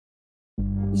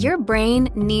Your brain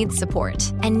needs support,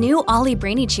 and new Ollie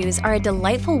Brainy Chews are a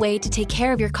delightful way to take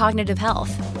care of your cognitive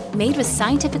health. Made with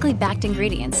scientifically backed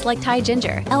ingredients like Thai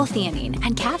ginger, L-theanine,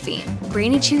 and caffeine,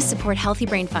 Brainy Chews support healthy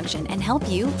brain function and help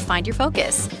you find your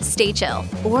focus, stay chill,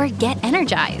 or get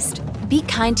energized. Be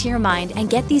kind to your mind and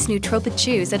get these nootropic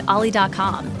chews at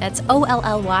ollie.com. That's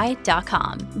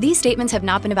OLLY.com. These statements have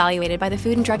not been evaluated by the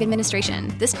Food and Drug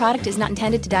Administration. This product is not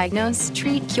intended to diagnose,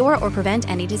 treat, cure, or prevent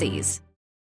any disease.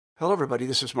 Hello, everybody.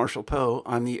 This is Marshall Poe.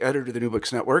 I'm the editor of the New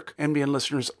Books Network. NBN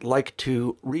listeners like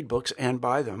to read books and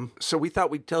buy them. So we thought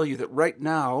we'd tell you that right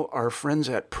now, our friends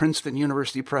at Princeton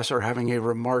University Press are having a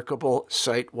remarkable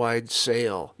site-wide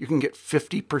sale. You can get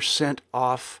 50%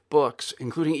 off books,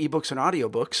 including ebooks and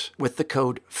audiobooks, with the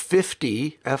code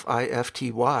 50,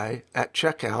 F-I-F-T-Y, at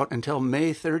checkout until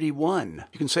May 31.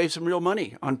 You can save some real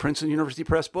money on Princeton University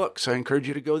Press books. I encourage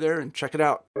you to go there and check it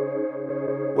out.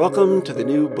 Welcome to the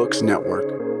New Books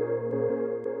Network.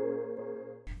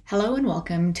 Hello and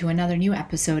welcome to another new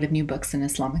episode of New Books in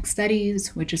Islamic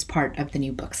Studies, which is part of the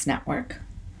New Books Network.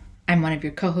 I'm one of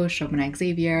your co-hosts, Shobana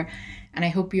Xavier, and I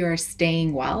hope you are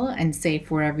staying well and safe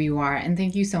wherever you are, and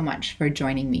thank you so much for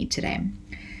joining me today.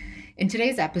 In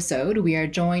today's episode, we are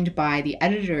joined by the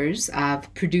editors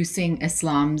of Producing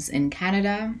Islams in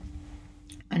Canada,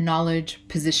 A Knowledge,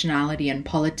 Positionality, and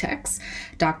Politics,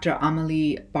 Dr.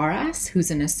 Amélie Barras,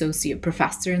 who's an associate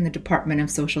professor in the Department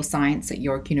of Social Science at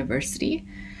York University,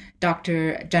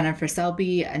 Dr. Jennifer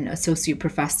Selby, an associate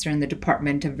professor in the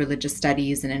Department of Religious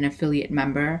Studies and an affiliate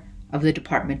member of the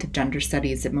Department of Gender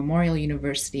Studies at Memorial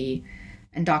University,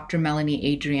 and Dr. Melanie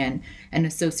Adrian, an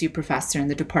associate professor in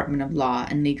the Department of Law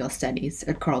and Legal Studies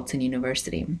at Carleton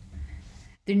University.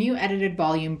 The new edited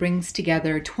volume brings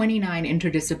together 29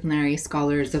 interdisciplinary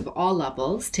scholars of all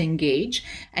levels to engage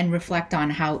and reflect on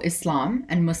how Islam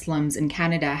and Muslims in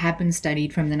Canada have been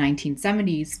studied from the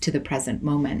 1970s to the present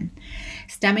moment.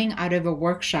 Stemming out of a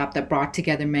workshop that brought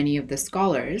together many of the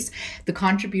scholars, the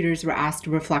contributors were asked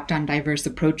to reflect on diverse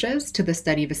approaches to the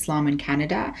study of Islam in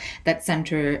Canada that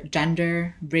center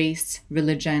gender, race,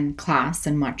 religion, class,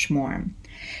 and much more.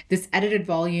 This edited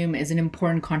volume is an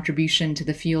important contribution to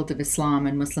the field of Islam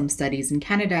and Muslim studies in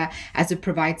Canada, as it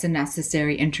provides a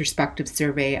necessary introspective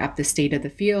survey of the state of the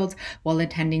field while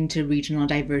attending to regional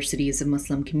diversities of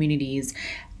Muslim communities,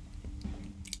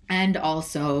 and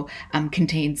also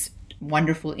contains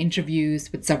wonderful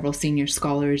interviews with several senior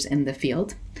scholars in the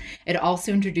field. It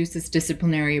also introduces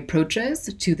disciplinary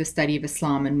approaches to the study of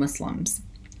Islam and Muslims.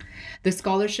 The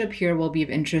scholarship here will be of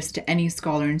interest to any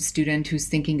scholar and student who's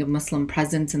thinking of Muslim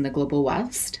presence in the global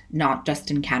West, not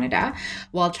just in Canada,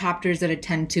 while chapters that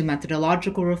attend to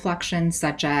methodological reflections,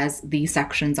 such as the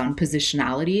sections on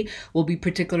positionality, will be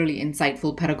particularly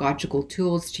insightful pedagogical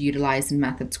tools to utilize in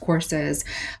methods courses,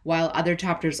 while other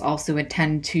chapters also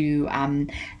attend to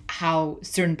how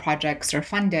certain projects are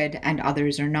funded and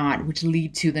others are not, which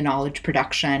lead to the knowledge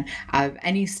production of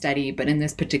any study, but in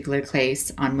this particular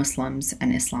case on Muslims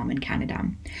and Islam in Canada.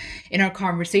 In our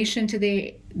conversation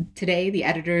today, the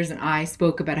editors and I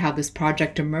spoke about how this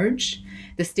project emerged,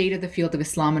 the state of the field of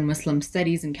Islam and Muslim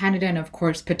studies in Canada, and of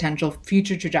course, potential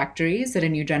future trajectories that a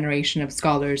new generation of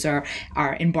scholars are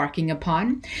embarking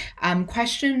upon.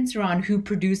 Questions around who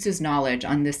produces knowledge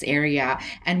on this area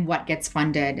and what gets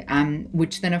funded,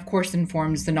 which then of course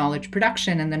informs the knowledge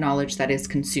production and the knowledge that is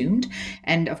consumed.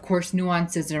 And of course,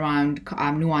 nuances around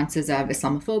nuances of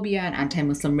Islamophobia and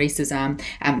anti-Muslim racism,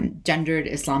 gendered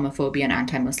Islamophobia and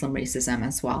anti-Muslim racism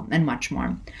as well, and much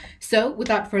more. So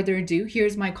without further ado,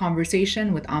 here's my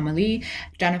conversation with Amélie,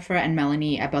 Jennifer, and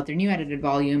Melanie about their new edited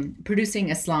volume, Producing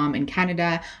Islam in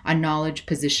Canada, A Knowledge,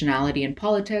 Positionality, and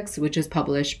Politics, which is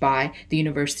published by the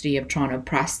University of Toronto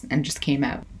Press and just came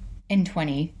out in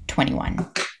 2021.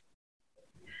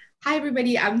 Hi,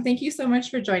 everybody. Thank you so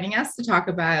much for joining us to talk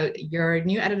about your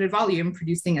new edited volume,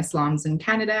 Producing Islams in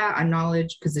Canada, A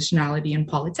Knowledge, Positionality, and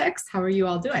Politics. How are you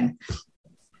all doing?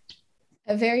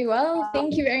 Very well.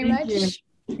 Thank you very much.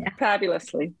 Yeah.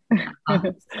 Fabulously.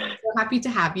 So happy to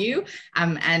have you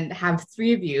and have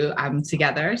three of you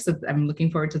together. So I'm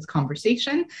looking forward to this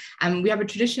conversation. We have a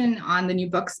tradition on the New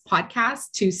Books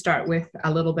podcast to start with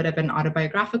a little bit of an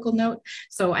autobiographical note.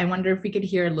 So I wonder if we could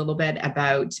hear a little bit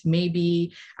about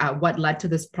maybe what led to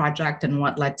this project and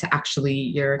what led to actually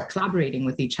your collaborating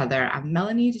with each other.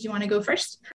 Melanie, did you want to go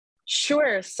first?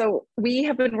 Sure. So we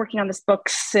have been working on this book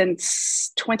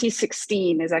since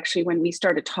 2016 is actually when we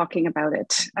started talking about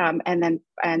it, and then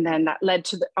that led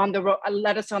to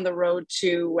led us on the road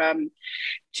to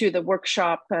the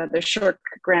workshop, the short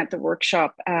grant, the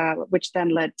workshop, which then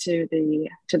led to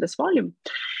this volume.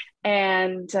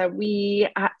 And we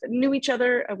knew each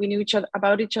other. We knew each other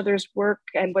about each other's work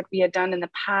and what we had done in the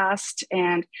past.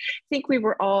 And I think we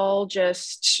were all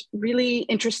just really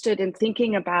interested in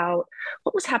thinking about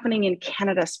what was happening in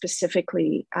Canada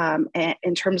specifically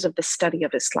in terms of the study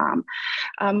of Islam.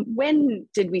 When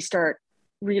did we start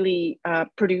really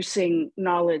producing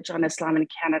knowledge on Islam in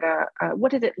Canada?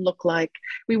 What did it look like?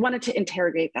 We wanted to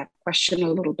interrogate that question a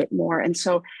little bit more. And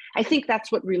so I think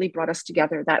that's what really brought us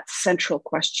together, that central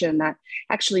question that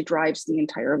actually drives the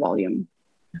entire volume.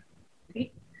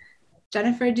 Great.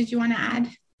 Jennifer, did you want to add?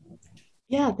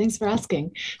 Yeah, thanks for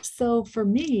asking. So for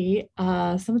me,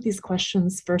 some of these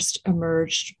questions first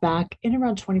emerged back in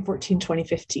around 2014,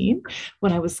 2015,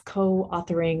 when I was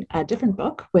co-authoring a different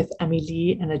book with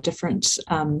Amélie and a different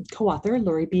co-author,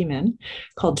 Laurie Beeman,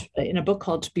 in a book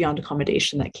called Beyond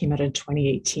Accommodation that came out in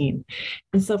 2018.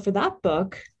 And so for that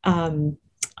book,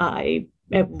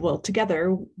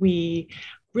 together, we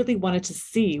really wanted to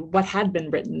see what had been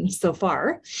written so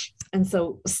far. And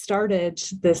so started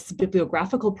this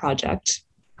bibliographical project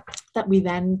that we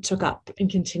then took up and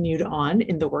continued on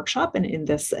in the workshop and in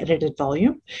this edited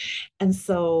volume. And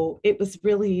so it was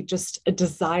really just a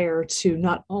desire to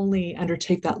not only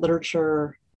undertake that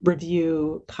literature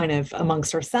review kind of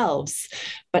amongst ourselves,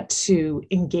 but to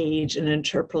engage and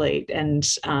interpolate and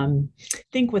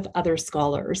think with other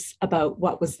scholars about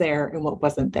what was there and what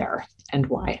wasn't there and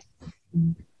why.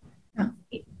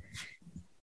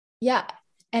 Yeah.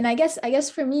 And I guess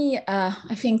for me,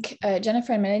 I think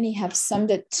Jennifer and Melanie have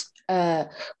summed it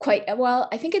quite well.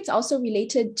 I think it's also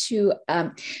related to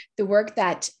the work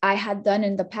that I had done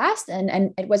in the past,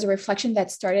 and it was a reflection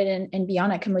that started in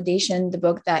Beyond Accommodation, the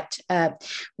book that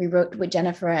we wrote with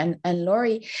Jennifer and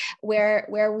Laurie, where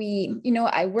we,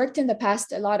 I worked in the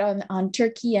past a lot on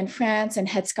Turkey and France and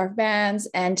headscarf bans,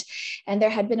 and there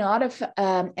had been a lot of,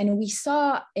 and we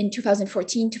saw in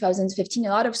 2014, 2015, a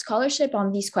lot of scholarship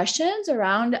on these questions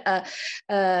around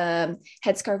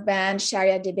headscarf bans,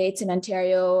 Sharia debates in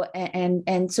Ontario.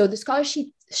 And so the scholarship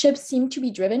seemed to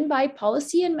be driven by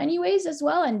policy in many ways as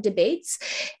well, and debates.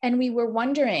 And we were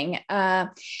wondering,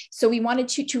 so we wanted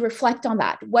to reflect on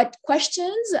that. What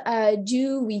questions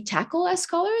do we tackle as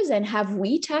scholars, and have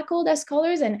we tackled as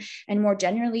scholars, and more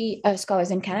generally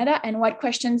scholars in Canada, and what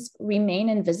questions remain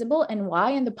invisible and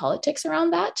why, and the politics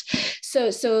around that?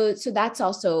 So that's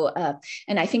also,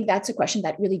 and I think that's a question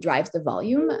that really drives the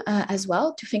volume as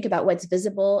well, to think about what's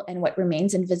visible and what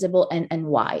remains invisible and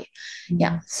why.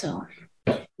 Yeah, so.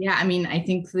 Yeah, I mean, I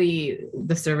think the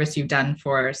service you've done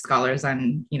for scholars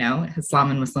on,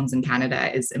 Islam and Muslims in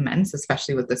Canada is immense,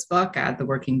 especially with this book, the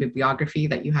working bibliography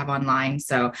that you have online.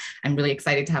 So I'm really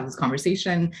excited to have this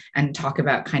conversation and talk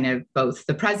about kind of both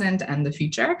the present and the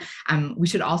future. We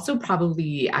should also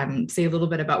probably say a little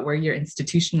bit about where you're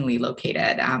institutionally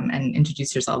located and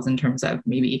introduce yourselves in terms of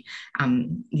maybe,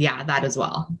 that as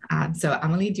well. So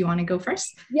Amélie, do you want to go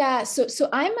first? Yeah, so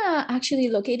I'm actually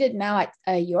located now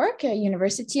at York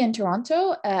University in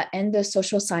Toronto in the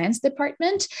social science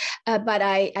department, but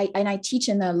I teach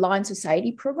in the law and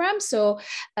society program. So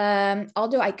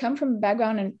although I come from a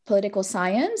background in political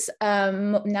science,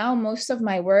 now most of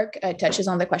my work touches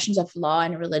on the questions of law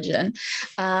and religion,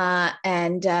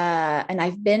 and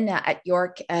I've been at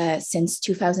York since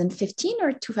 2015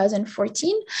 or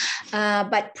 2014,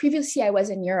 but previously I was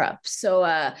in Europe. So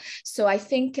I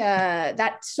think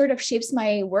that sort of shapes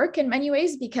my work in many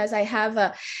ways, because I have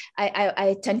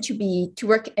I tend to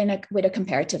work with a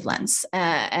comparative lens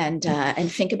and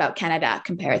think about Canada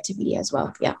comparatively as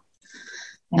well. Yeah.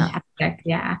 Fantastic.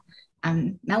 Yeah.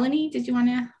 Melanie, did you want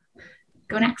to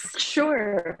go next?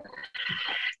 Sure.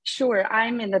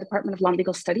 I'm in the Department of Law and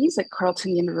Legal Studies at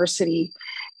Carleton University,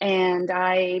 and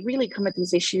I really come at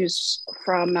these issues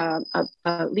from a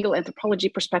legal anthropology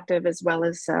perspective as well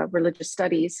as religious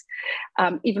studies,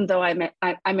 even though I'm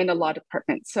in a law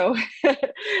department. So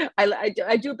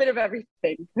I do a bit of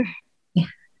everything. Yeah,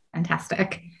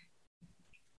 fantastic.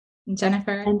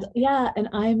 Jennifer? And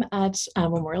I'm at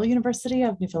Memorial University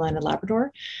of Newfoundland and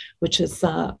Labrador, which is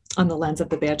on the lands of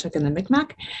the Beothuk and the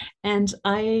Mi'kmaq. And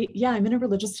I'm in a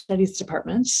religious studies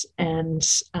department, and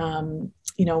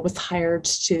was hired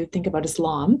to think about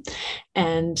Islam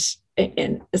and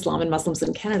in Islam and Muslims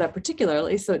in Canada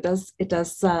particularly. So it does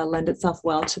lend itself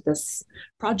well to this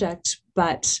project.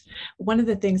 But one of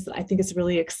the things that I think is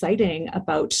really exciting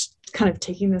about kind of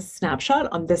taking this snapshot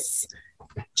on this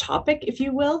topic, if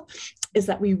you will, is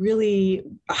that we really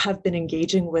have been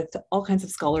engaging with all kinds of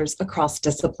scholars across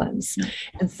disciplines.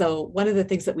 And so one of the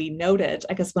things that we noted,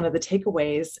 I guess one of the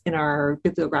takeaways in our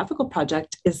bibliographical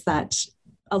project, is that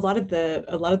a lot of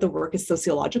the work is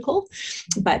sociological,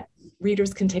 but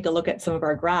readers can take a look at some of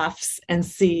our graphs and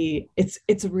see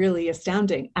it's really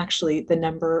astounding, actually, the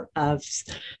number of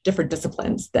different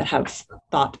disciplines that have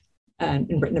thought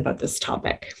and written about this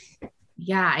topic.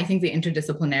 Yeah, I think the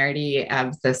interdisciplinarity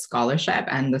of the scholarship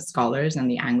and the scholars and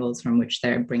the angles from which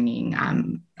they're bringing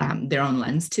their own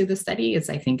lens to the study is,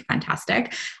 I think,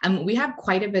 fantastic. We have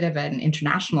quite a bit of an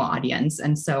international audience.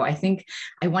 And so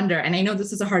I wonder, and I know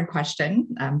this is a hard question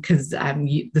because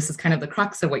this is kind of the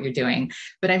crux of what you're doing.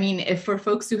 But I mean, if for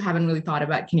folks who haven't really thought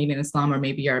about Canadian Islam, or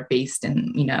maybe are based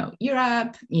in,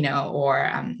 Europe,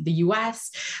 or the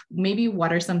US, maybe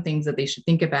what are some things that they should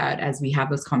think about as we have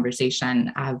this conversation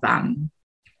of,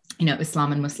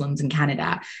 Islam and Muslims in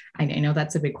Canada? I know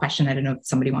that's a big question. I don't know if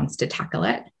somebody wants to tackle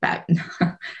it, but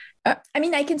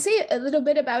I can say a little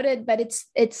bit about it, but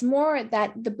it's more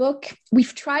that the book,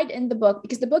 we've tried in the book,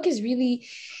 because the book is really,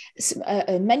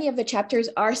 many of the chapters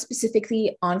are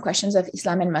specifically on questions of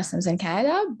Islam and Muslims in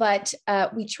Canada, but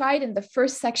we tried in the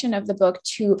first section of the book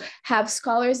to have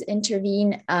scholars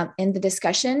intervene in the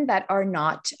discussion that are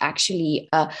not actually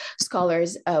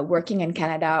scholars working in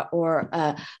Canada or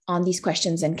on these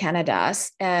questions in Canada,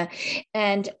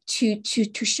 and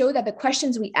to show that the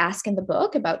questions we ask in the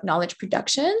book about knowledge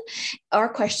production are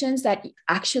questions that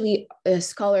actually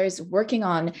scholars working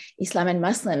on Islam and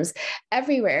Muslims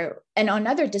everywhere and on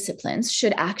other disciplines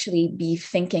should actually be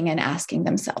thinking and asking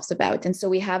themselves about. And so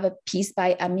we have a piece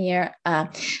by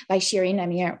Shireen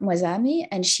Amir Mwazami,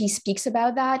 and she speaks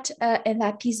about that in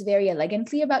that piece very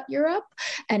elegantly about Europe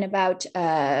and about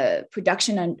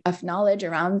production of knowledge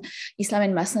around Islam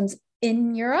and Muslims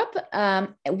in Europe,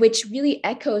 which really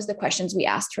echoes the questions we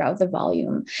asked throughout the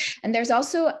volume. And there's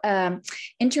also an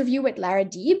interview with Lara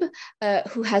Deeb,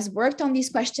 who has worked on these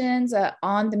questions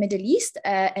on the Middle East,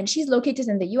 and she's located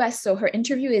in the US. So her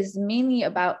interview is mainly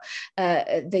about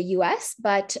the US,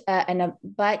 but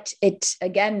it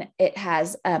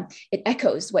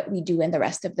echoes what we do in the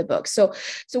rest of the book. So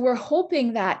we're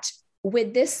hoping that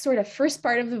with this sort of first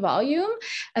part of the volume,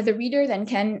 the reader then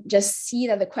can just see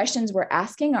that the questions we're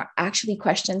asking are actually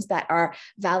questions that are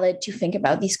valid to think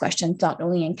about these questions, not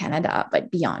only in Canada,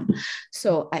 but beyond.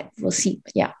 So we'll see.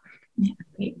 Yeah.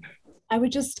 Great. I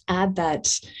would just add that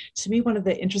to me, one of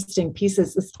the interesting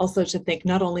pieces is also to think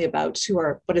not only about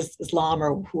what is Islam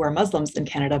or who are Muslims in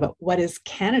Canada, but what is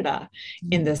Canada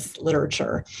in this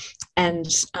literature. And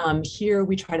here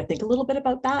we try to think a little bit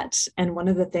about that. And one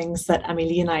of the things that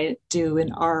Amélie and I do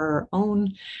in our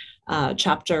own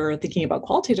chapter, thinking about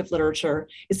qualitative literature,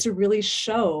 is to really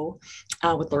show,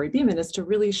 with Laurie Beeman, is to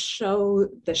really show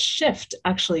the shift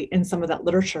actually in some of that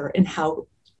literature in how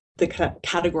the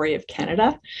category of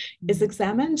Canada is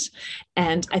examined.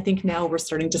 And I think now we're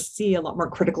starting to see a lot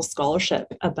more critical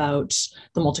scholarship about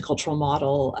the multicultural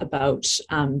model, about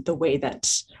the way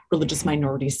that religious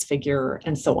minorities figure,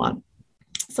 and so on.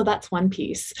 So that's one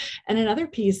piece. And another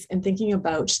piece in thinking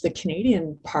about the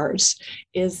Canadian part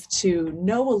is to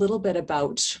know a little bit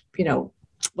about,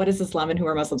 what is Islam and who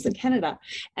are Muslims in Canada?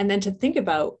 And then to think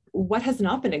about what has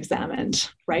not been examined,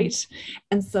 right?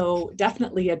 And so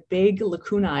definitely a big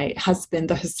lacunae has been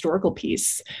the historical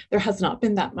piece. There has not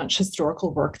been that much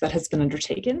historical work that has been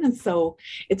undertaken. And so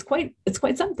it's quite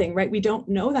something, right? We don't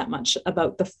know that much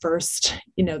about the first,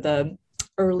 the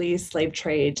early slave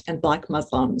trade and Black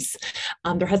Muslims.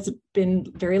 There has been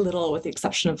very little, with the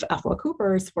exception of Afua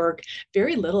Cooper's work,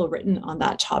 very little written on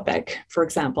that topic, for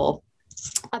example.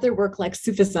 Other work like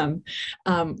Sufism,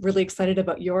 really excited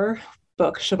about your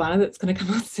book, Shabana, that's going to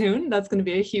come out soon. That's going to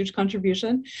be a huge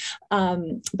contribution.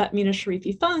 But Mina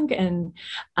Sharifi Funk and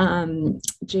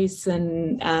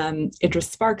Jason Idris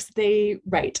Sparks, they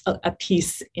write a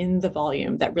piece in the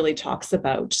volume that really talks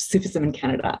about Sufism in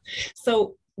Canada.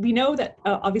 So we know that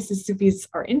obviously Sufis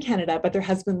are in Canada, but there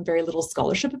has been very little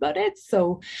scholarship about it.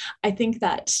 So I think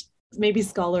that maybe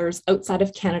scholars outside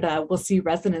of Canada will see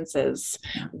resonances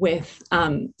with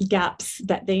gaps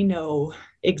that they know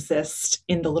exist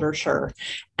in the literature,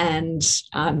 and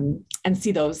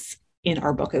see those in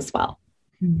our book as well.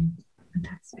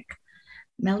 Fantastic.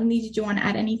 Melanie, did you want to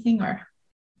add anything, or?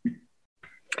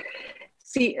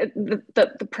 See,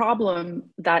 the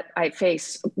problem that I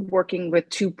face working with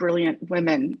two brilliant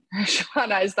women,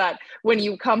 Shabana, is that when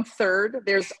you come third,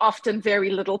 there's often very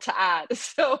little to add.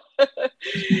 So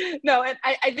no, and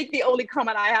I think the only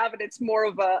comment I have, and it's more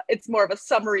of a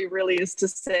summary really, is to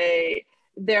say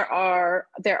there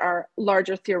are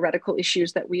larger theoretical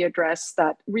issues that we address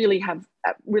that really have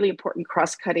really important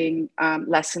cross-cutting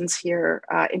lessons here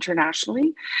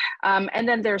internationally, and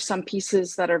then there are some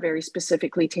pieces that are very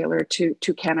specifically tailored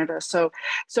to Canada. So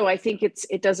I think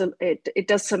it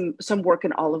does some work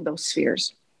in all of those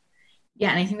spheres. Yeah,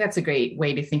 and I think that's a great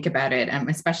way to think about it,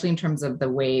 especially in terms of the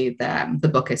way the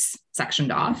book is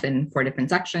sectioned off in 4 different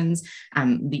sections.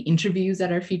 The interviews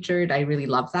that are featured, I really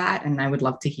love that. And I would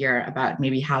love to hear about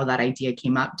maybe how that idea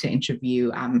came up to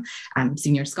interview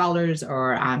senior scholars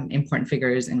or important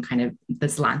figures in kind of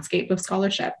this landscape of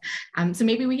scholarship. So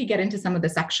maybe we could get into some of the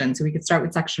sections. So we could start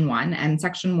with section 1. And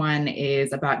section 1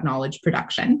 is about knowledge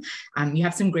production. You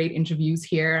have some great interviews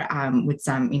here with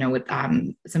some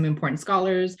important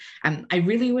scholars. I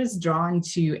really was drawn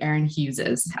to Aaron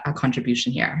Hughes's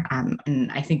contribution here. And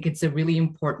I think it's a really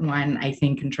important one, I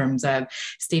think, in terms of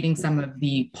stating some of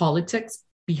the politics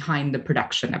behind the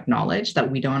production of knowledge that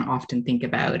we don't often think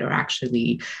about or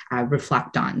actually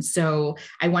reflect on. So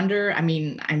I wonder, I'm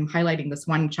highlighting this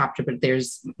one chapter, but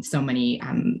there's so many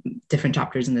different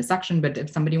chapters in this section, but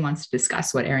if somebody wants to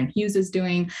discuss what Aaron Hughes is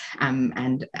doing,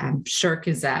 and SSHRC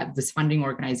is this funding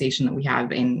organization that we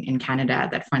have in Canada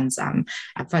that funds,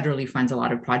 federally funds a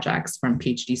lot of projects, from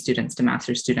PhD students to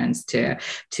master's students to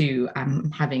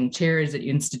having chairs at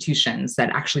institutions that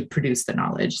actually produce the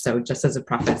knowledge. So just as a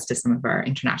preface to some of our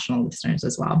international listeners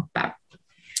as well. But,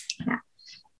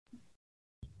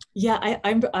 yeah,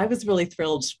 I was really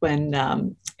thrilled when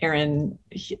Aaron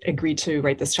agreed to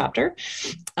write this chapter.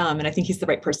 And I think he's the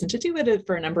right person to do it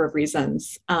for a number of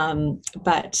reasons.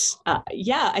 But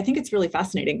I think it's really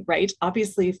fascinating, right?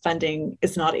 Obviously, funding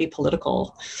is not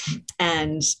apolitical.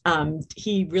 And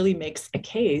he really makes a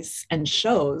case and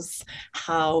shows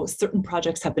how certain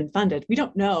projects have been funded. We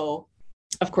don't know,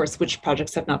 of course, which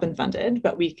projects have not been funded,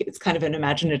 but it's kind of an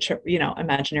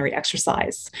imaginary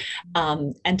exercise.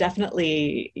 And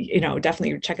definitely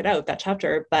check it out, that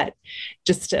chapter. But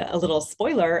just a little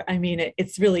spoiler,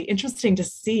 it's really interesting to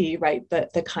see, right,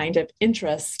 the kind of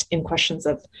interest in questions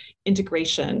of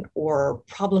integration or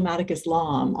problematic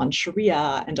Islam, on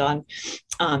Sharia and on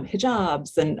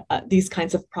hijabs and these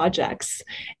kinds of projects,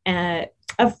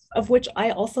 of which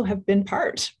I also have been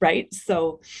part, right?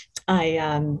 So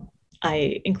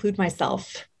I include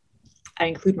myself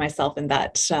in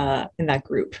that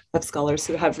group of scholars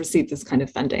who have received this kind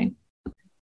of funding.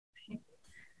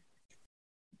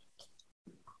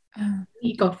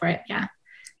 You go for it. Yeah.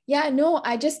 Yeah, no,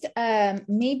 I just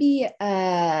maybe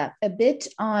a bit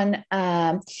on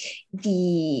the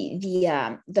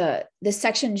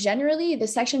section generally. The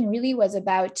section really was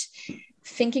about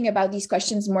thinking about these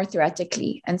questions more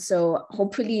theoretically, and so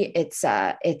hopefully it's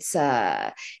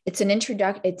an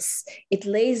introduction. It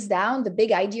lays down the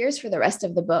big ideas for the rest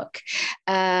of the book,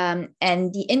 and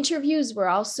the interviews were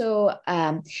also.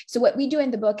 So what we do in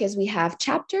the book is we have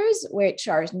chapters which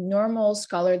are normal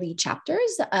scholarly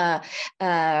chapters,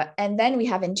 and then we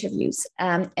have interviews,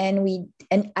 and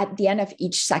at the end of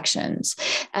each sections,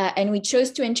 and we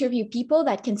chose to interview people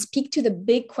that can speak to the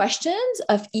big questions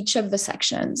of each of the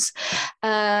sections.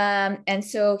 And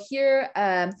so here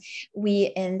we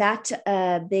at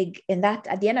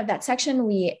the end of that section,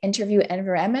 we interview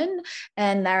Enver Emin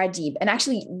and Lara Deeb. And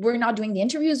actually, we're not doing the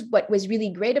interviews. What was really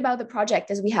great about the project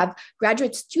is we have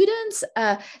graduate students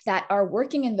that are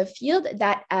working in the field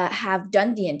that have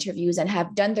done the interviews and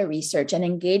have done the research and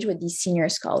engage with these senior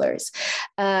scholars.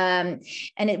 And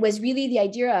it was really the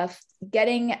idea of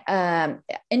getting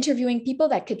interviewing people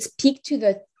that could speak to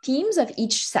the themes of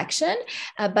each section,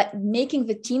 but making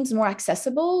the themes more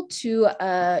accessible to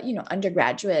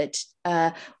undergraduate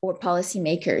or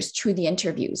policymakers through the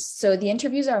interviews. So the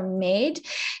interviews are made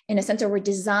in a sense, or were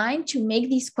designed to make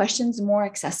these questions more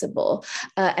accessible,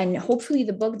 and hopefully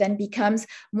the book then becomes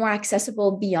more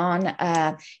accessible beyond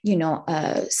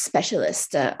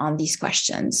specialists on these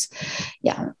questions.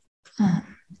 Yeah.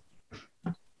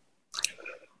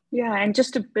 Yeah, and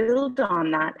just to build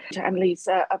on that, to Emily's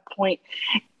a point,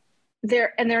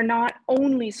 they're not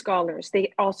only scholars.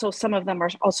 Some of them are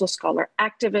also scholar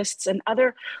activists and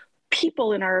other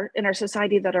people in our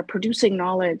society that are producing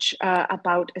knowledge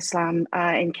about Islam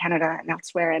in Canada and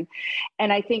elsewhere.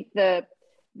 And I think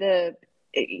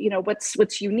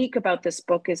what's unique about this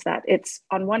book is that it's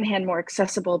on one hand more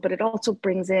accessible, but it also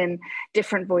brings in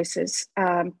different voices,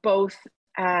 both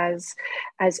as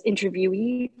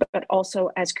interviewee, but also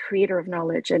as creator of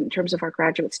knowledge in terms of our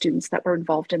graduate students that were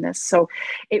involved in this. So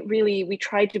we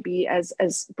tried to be as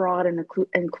broad and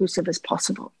inclusive as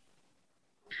possible.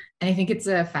 And I think it's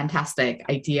a fantastic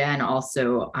idea and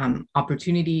also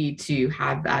opportunity to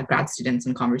have grad students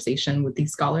in conversation with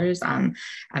these scholars,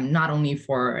 not only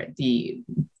for the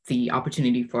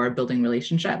opportunity for building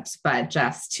relationships, but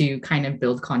just to kind of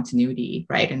build continuity,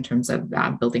 right, in terms of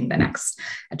building the next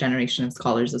generation of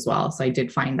scholars as well. So I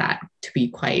did find that to be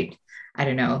quite I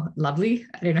don't know, lovely.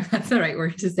 I don't know if that's the right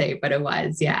word to say, but it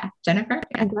was. Yeah. Jennifer?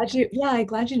 I'm glad you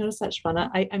noticed that, Shivana.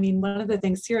 I mean, one of the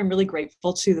things here, I'm really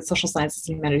grateful to the Social Sciences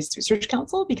and Humanities Research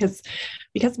Council because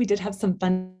we did have some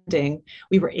funding,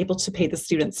 we were able to pay the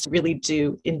students to really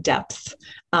do in-depth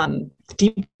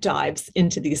deep dives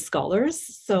into these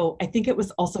scholars. So I think it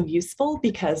was also useful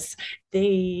because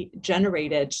they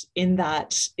generated in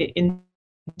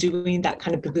doing that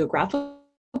kind of bibliographical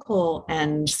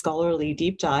and scholarly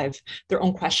deep dive, their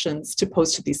own questions to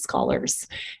pose to these scholars,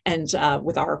 and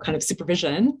with our kind of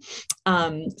supervision.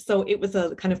 So it was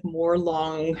a kind of more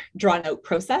long, drawn out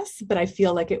process, but I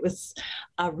feel like it was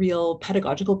a real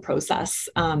pedagogical process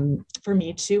for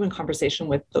me too, in conversation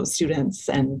with those students.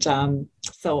 And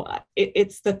so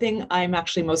it's the thing I'm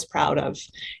actually most proud of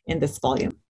in this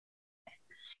volume.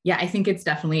 Yeah, I think it's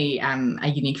definitely a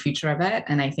unique feature of it.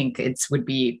 And I think it would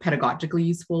be pedagogically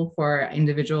useful for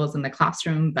individuals in the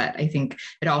classroom. But I think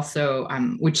it also,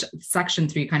 which section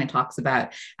 3 kind of talks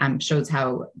about, shows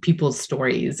how people's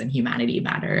stories and humanity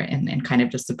matter and kind of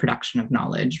just the production of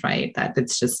knowledge, right? That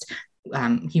it's just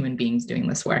human beings doing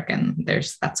this work, and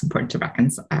that's important to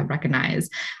recognize.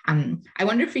 I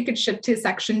wonder if we could shift to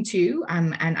section 2.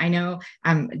 And I know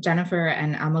Jennifer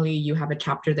and Emily, you have a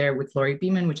chapter there with Laurie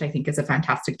Beeman, which I think is a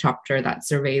fantastic chapter that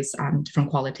surveys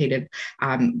different qualitative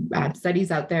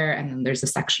studies out there. And then there's a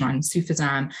section on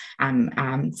Sufism.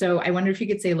 So I wonder if you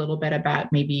could say a little bit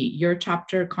about maybe your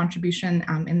chapter contribution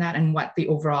in that and what the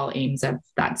overall aims of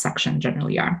that section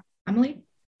generally are. Emily?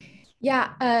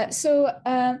 Yeah. So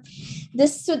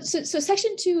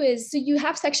section 2 is, so you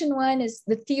have section 1 is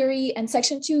the theory, and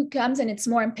section 2 comes and it's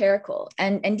more empirical.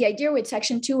 And the idea with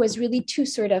section 2 was really to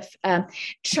sort of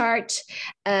chart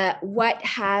what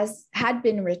had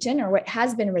been written or what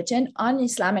has been written on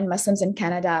Islam and Muslims in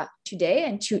Canada today,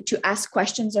 and to ask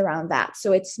questions around that.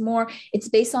 So it's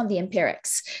based on the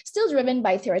empirics, still driven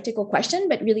by theoretical question,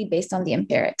 but really based on the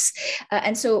empirics.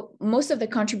 And so most of the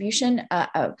contribution,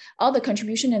 all the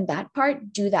contribution in that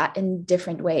part do that in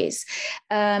different ways.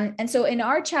 And so in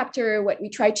our chapter, what we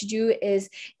try to do is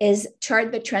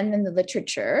chart the trend in the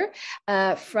literature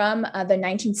from the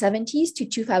 1970s to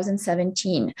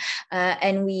 2017.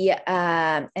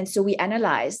 And so we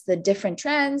analyze the different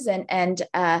trends and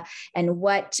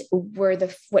what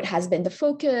has been the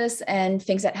focus and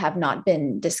things that have not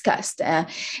been discussed.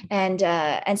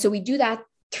 And so we do that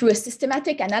through a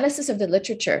systematic analysis of the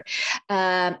literature.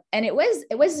 And it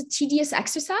was a tedious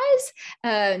exercise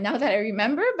now that I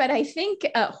remember, but I think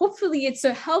hopefully it's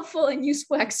a helpful and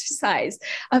useful exercise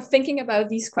of thinking about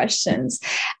these questions.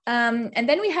 And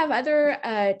then we have other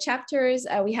chapters.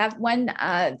 We have one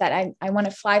that I want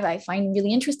to flag that I find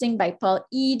really interesting by Paul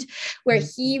Eade, where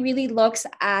he really looks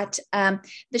at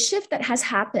the shift that has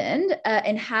happened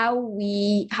in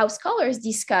how scholars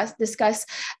discuss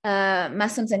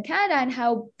Muslims in Canada, and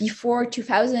how before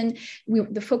 2000,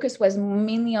 the focus was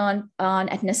mainly on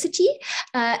ethnicity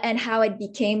and how it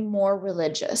became more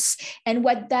religious. And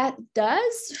what that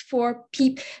does for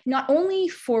people, not only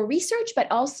for research, but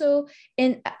also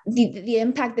in the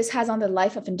impact this has on the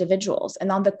life of individuals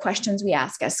and on the questions we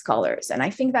ask as scholars. And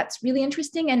I think that's really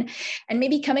interesting. And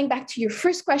maybe coming back to your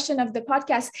first question of the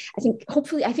podcast,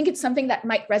 I think it's something that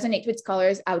might resonate with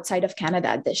scholars outside of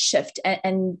Canada, this shift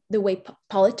and the way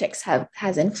politics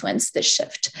has influenced this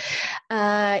shift.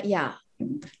 Yeah.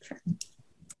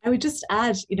 I would just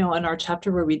add, in our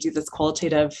chapter where we do this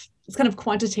kind of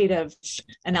quantitative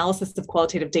analysis of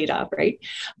qualitative data, right?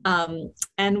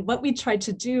 And what we tried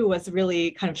to do was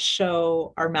really kind of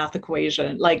show our math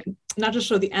equation, like not just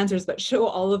show the answers, but show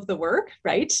all of the work,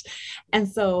 right? And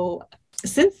so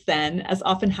since then, as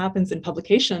often happens in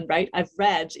publication, right, I've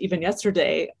read, even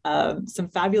yesterday, some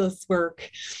fabulous work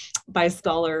by a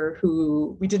scholar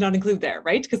who we did not include there,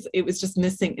 right? Because it was just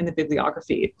missing in the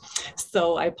bibliography.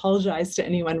 So I apologize to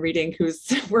anyone reading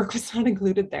whose work was not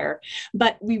included there.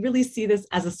 But we really see this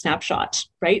as a snapshot,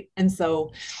 right? And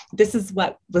so this is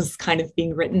what was kind of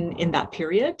being written in that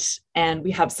period. And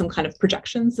we have some kind of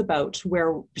projections about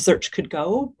where research could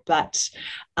go, but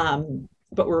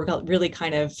we're really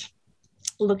kind of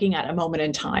looking at a moment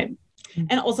in time,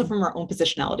 and also from our own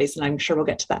positionalities. And I'm sure we'll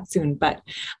get to that soon. But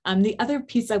the other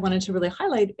piece I wanted to really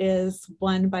highlight is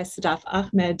one by Sadaf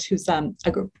Ahmed, who's a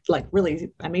really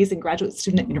amazing graduate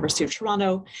student at University of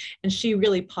Toronto. And she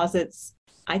really posits,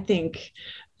 I think,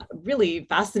 really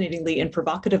fascinatingly and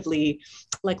provocatively,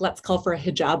 like, let's call for a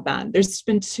hijab ban. There's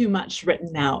been too much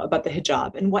written now about the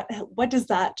hijab, and what does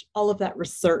all of that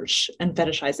research and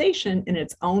fetishization in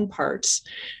its own part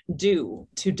do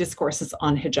to discourses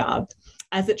on hijab?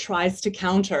 as it tries to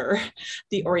counter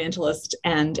the Orientalist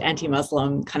and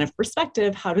anti-Muslim kind of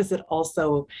perspective, how does it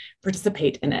also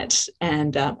participate in it?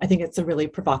 And I think it's a really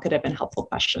provocative and helpful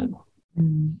question.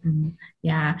 Mm-hmm.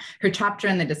 Yeah, her chapter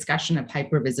and the discussion of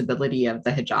hypervisibility of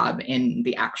the hijab in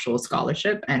the actual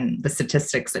scholarship and the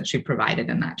statistics that she provided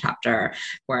in that chapter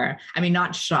were, I mean,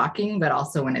 not shocking, but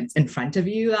also when it's in front of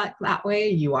you that way,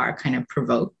 you are kind of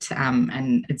provoked.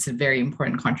 And it's a very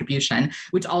important contribution,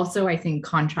 which also I think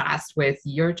contrasts with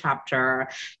your chapter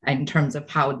in terms of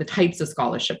how the types of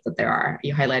scholarship that there are.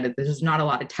 You highlighted there's not a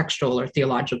lot of textual or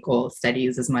theological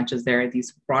studies as much as there are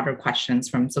these broader questions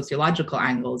from sociological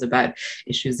angles about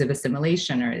issues of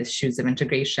assimilation or issues of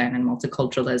integration and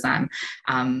multiculturalism.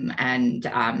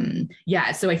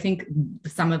 So I think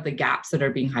some of the gaps that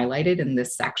are being highlighted in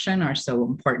this section are so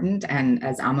important. And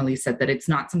as Amelie said, that it's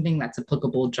not something that's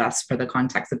applicable just for the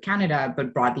context of Canada,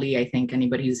 but broadly, I think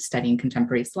anybody who's studying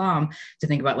contemporary Islam to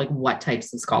think about like what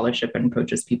types of scholarship and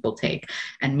approaches people take,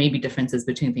 and maybe differences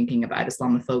between thinking about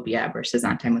Islamophobia versus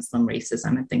anti-Muslim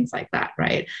racism and things like that,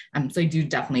 right? So I do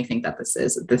definitely think that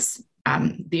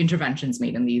the interventions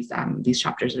made in these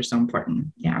chapters are so important.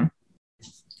 Yeah.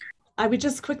 I would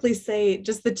just quickly say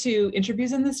just the two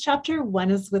interviews in this chapter. One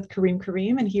is with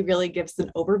Karim, and he really gives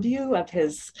an overview of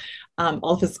his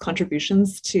all of his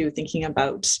contributions to thinking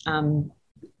about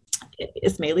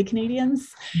Ismaili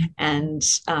Canadians and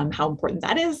how important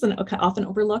that is and often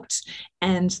overlooked.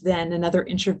 And then another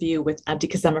interview with Abdi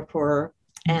Kazemapour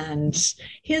and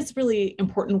his really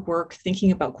important work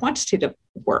thinking about quantitative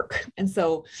work. And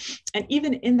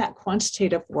even in that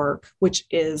quantitative work, which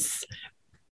is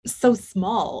so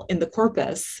small in the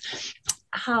corpus,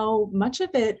 how much of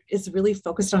it is really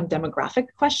focused on demographic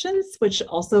questions, which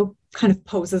also kind of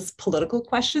poses political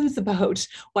questions about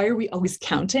why are we always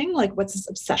counting? Like, what's this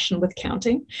obsession with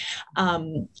counting?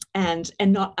 And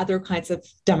not other kinds of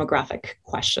demographic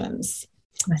questions.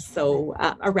 So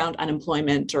around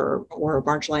unemployment or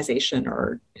marginalization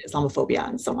or Islamophobia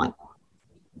and so on.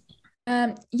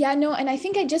 And I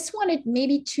think I just wanted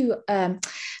maybe to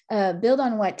build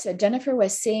on what Jennifer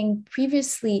was saying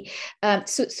previously.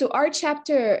 So our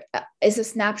chapter is a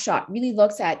snapshot, really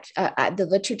looks at the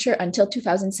literature until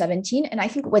 2017. And I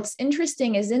think what's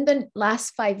interesting is in the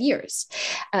last 5 years.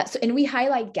 And we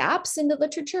highlight gaps in the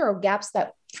literature or gaps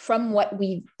that from what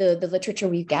the literature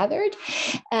we've gathered.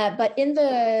 But in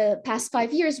the past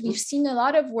 5 years, we've seen a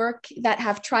lot of work that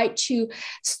have tried to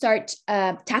start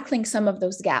tackling some of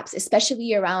those gaps,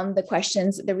 especially around the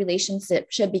questions, the relationship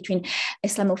between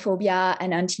Islamophobia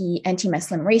and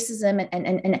anti-Muslim racism,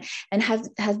 and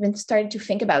has been starting to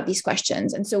think about these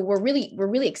questions. And so we're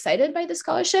really excited by the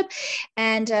scholarship.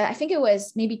 And I think it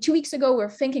was maybe 2 weeks ago, we're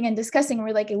thinking and discussing,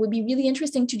 we're like, it would be really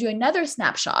interesting to do another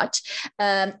snapshot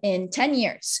in 10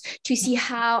 years to see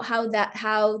how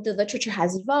the literature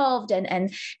has evolved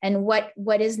and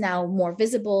what is now more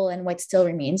visible and what still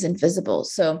remains invisible.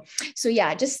 So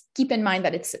yeah, just keep in mind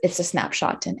that it's a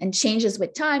snapshot and changes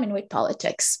with time and with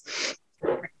politics.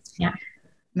 Yeah.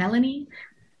 Melanie?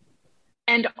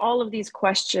 And all of these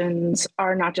questions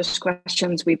are not just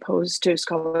questions we pose to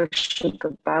scholarship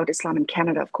about Islam in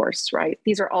Canada, of course, right?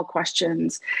 These are all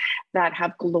questions that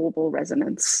have global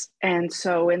resonance. And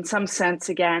so in some sense,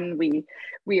 again,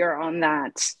 we are on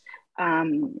that.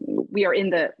 We are in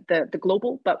the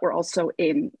global, but we're also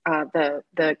in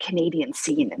the Canadian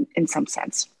scene in some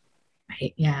sense.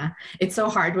 Right. Yeah. It's so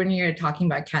hard when you're talking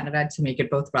about Canada to make it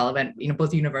both relevant,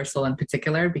 both universal in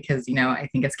particular, because, I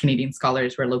think as Canadian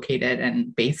scholars, we're located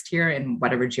and based here in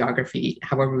whatever geography,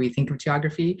 however we think of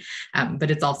geography. But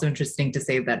it's also interesting to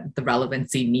say that the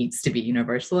relevancy needs to be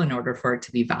universal in order for it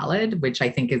to be valid, which I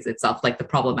think is itself like the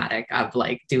problematic of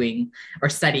like doing or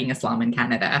studying Islam in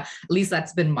Canada. At least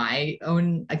that's been my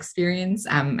own experience.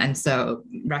 And so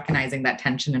recognizing that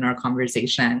tension in our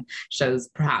conversation shows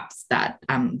perhaps that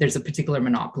there's a particular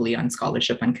monopoly on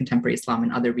scholarship on contemporary Islam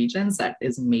in other regions that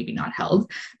is maybe not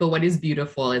held. But what is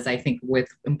beautiful is I think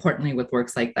importantly with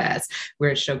works like this,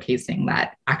 we're showcasing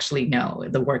that actually, no,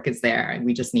 the work is there. And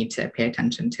we just need to pay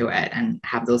attention to it and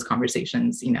have those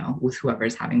conversations, with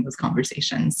whoever's having those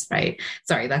conversations, right?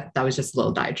 Sorry, that was just a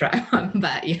little diatribe.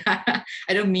 But yeah,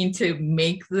 I don't mean to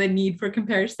make the need for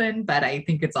comparison, but I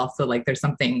think it's also like there's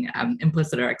something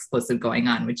implicit or explicit going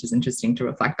on, which is interesting to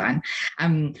reflect on.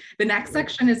 The next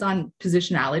section is on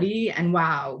positionality, and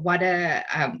wow, what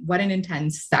an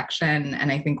intense section,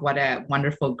 and I think what a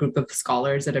wonderful group of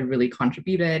scholars that have really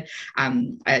contributed.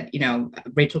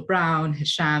 Rachel Brown,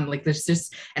 Hisham, like there's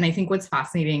just, and I think what's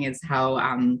fascinating is how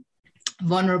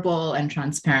vulnerable and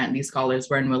transparent. These scholars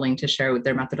were unwilling to share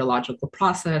their methodological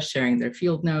process, sharing their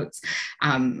field notes.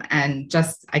 And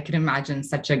just, I could imagine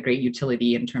such a great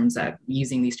utility in terms of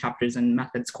using these chapters and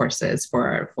methods courses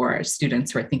for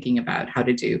students who are thinking about how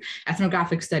to do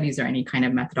ethnographic studies or any kind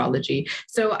of methodology.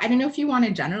 So I don't know if you want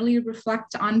to generally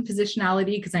reflect on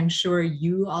positionality, because I'm sure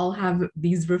you all have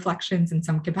these reflections in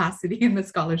some capacity in the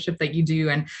scholarship that you do.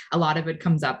 And a lot of it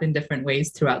comes up in different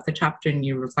ways throughout the chapter, and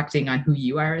you're reflecting on who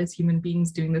you are as human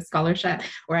beings doing this scholarship.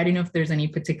 Or I don't know if there's any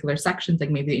particular sections, like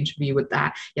maybe the interview with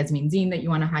that Yasmin Zine that you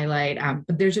want to highlight.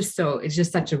 But there's it's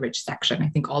just such a rich section. I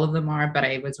think all of them are, but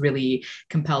I was really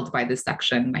compelled by this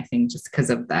section, I think just because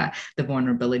of the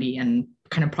vulnerability and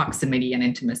kind of proximity and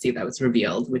intimacy that was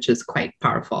revealed, which is quite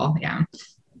powerful. Yeah.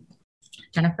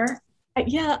 Jennifer?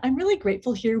 Yeah, I'm really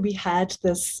grateful here. We had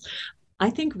this, I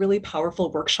think, really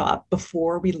powerful workshop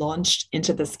before we launched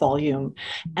into this volume.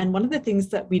 And one of the things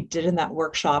that we did in that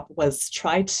workshop was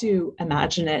try to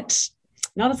imagine it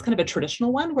not as kind of a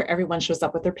traditional one where everyone shows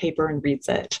up with their paper and reads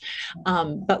it,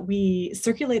 but we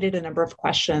circulated a number of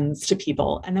questions to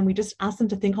people. And then we just asked them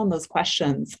to think on those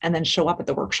questions and then show up at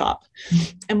the workshop.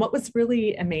 And what was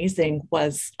really amazing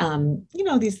was,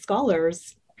 these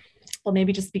scholars, well,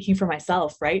 maybe just speaking for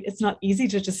myself, right? It's not easy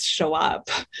to just show up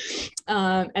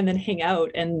and then hang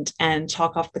out and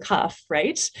talk off the cuff,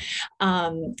 right?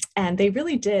 And they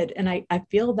really did. And I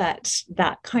feel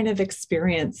that kind of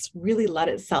experience really led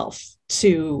itself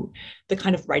to the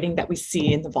kind of writing that we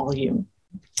see in the volume.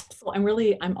 So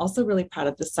I'm also really proud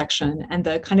of this section and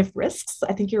the kind of risks,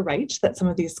 I think you're right, that some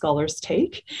of these scholars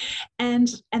take, and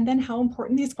then how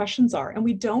important these questions are. And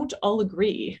we don't all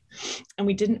agree, and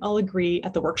we didn't all agree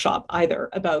at the workshop either,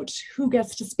 about who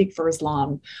gets to speak for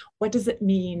Islam. What does it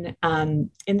mean? In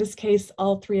this case,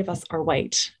 all three of us are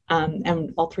white,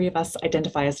 and all three of us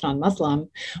identify as non-Muslim.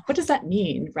 What does that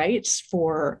mean, right,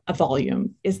 for a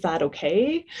volume? Is that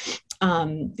okay?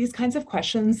 These kinds of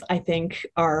questions, I think,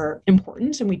 are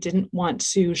important, and we didn't want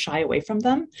to shy away from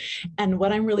them. And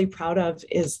what I'm really proud of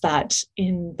is that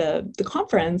in the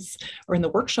conference or in the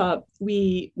workshop,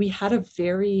 we had a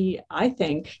very, I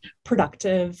think,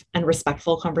 productive and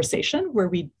respectful conversation where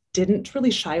we didn't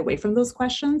really shy away from those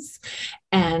questions.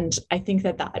 And I think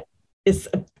that is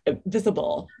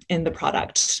visible in the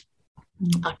product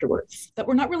afterwards, that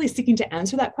we're not really seeking to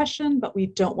answer that question, but we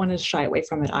don't want to shy away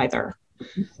from it either.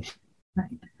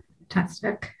 Right.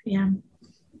 Fantastic. Yeah.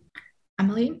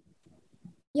 Emily?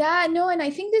 Yeah, no, and I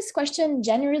think this question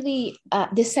generally,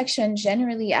 this section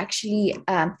generally actually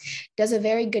does a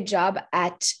very good job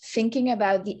at thinking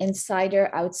about the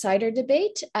insider-outsider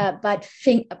debate, but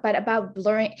about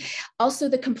blurring also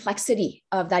the complexity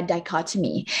of that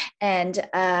dichotomy. And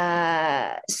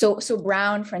so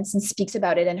Brown, for instance, speaks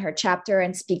about it in her chapter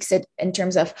and speaks it in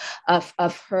terms of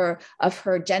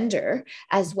her gender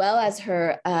as well as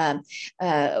her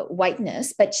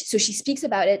whiteness. But so she speaks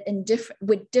about it in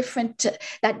different.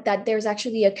 That there's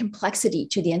actually a complexity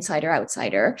to the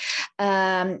insider-outsider,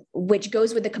 which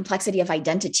goes with the complexity of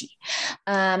identity.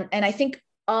 And I think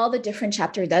all the different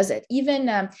chapter does it.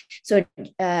 Even, for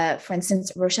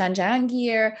instance, Roshan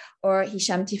Jahangir or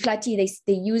Hisham Tiflati,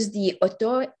 they use the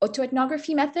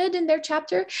autoethnography method in their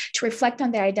chapter to reflect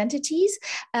on their identities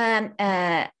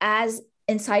as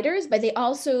insiders, but they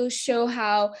also show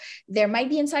how there might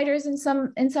be insiders in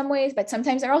some ways, but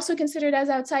sometimes they're also considered as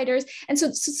outsiders. And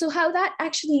so how that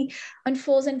actually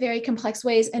unfolds in very complex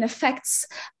ways and affects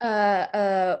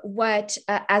what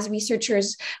as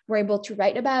researchers we're able to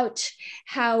write about,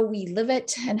 how we live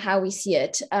it and how we see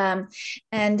it. So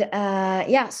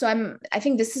I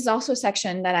think this is also a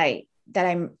section that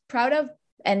I'm proud of.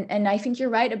 And I think you're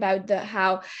right about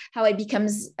how it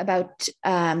becomes about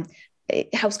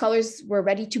how scholars were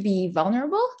ready to be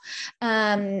vulnerable,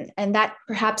 and that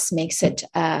perhaps makes it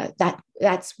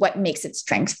that's what makes it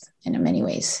strength in many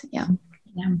ways.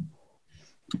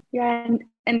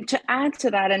 And to add to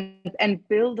that and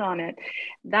build on it,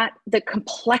 that the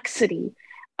complexity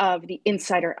of the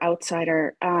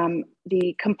insider-outsider,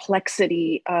 the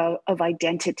complexity of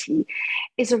identity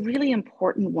is a really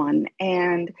important one.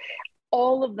 And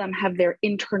all of them have their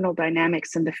internal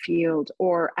dynamics in the field,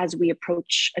 or as we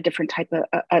approach different types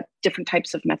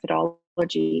of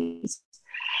methodologies.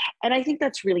 And I think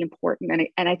that's really important.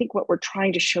 And I think what we're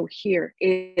trying to show here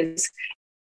is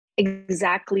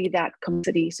exactly that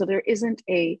complexity. So there isn't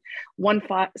a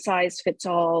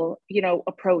one-size-fits-all,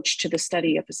 approach to the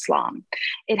study of Islam.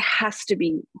 It has to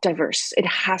be diverse. It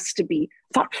has to be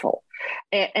thoughtful.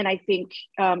 And I think,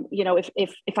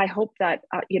 if I hope that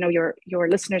your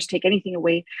listeners take anything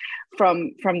away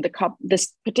from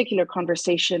this particular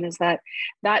conversation, is that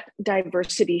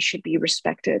diversity should be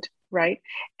respected, right?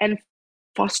 And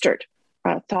fostered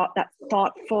that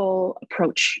thoughtful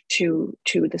approach to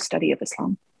the study of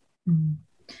Islam. Mm-hmm.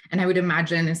 And I would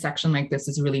imagine a section like this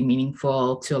is really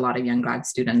meaningful to a lot of young grad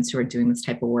students who are doing this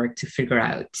type of work to figure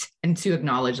out and to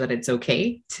acknowledge that it's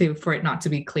okay for it not to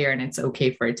be clear, and it's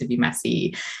okay for it to be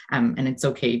messy, and it's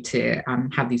okay to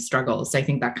have these struggles. So I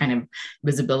think that kind of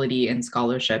visibility in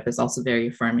scholarship is also very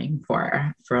affirming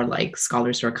for like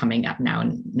scholars who are coming up now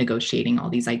and negotiating all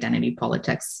these identity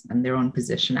politics and their own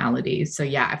positionality. So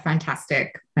yeah, a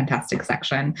fantastic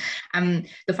section.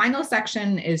 The final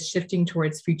section is shifting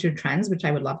towards future trends, which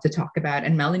I would love to talk about.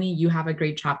 And Melanie, you have a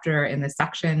great chapter in this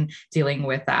section dealing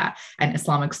with an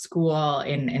Islamic school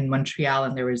in Montreal,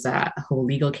 and there was a whole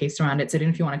legal case around it. So I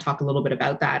didn't know if you want to talk a little bit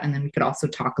about that, and then we could also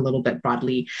talk a little bit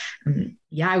broadly.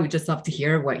 I would just love to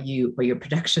hear what your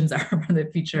predictions are for the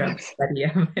future of the study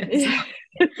of it. Yeah.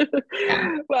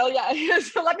 Well, yeah.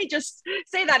 So let me just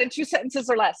say that in 2 sentences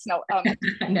or less. No, I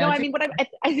mean,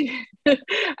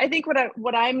 I think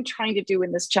what I'm trying to do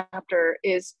in this chapter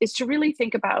is to really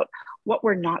think about what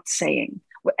we're not saying,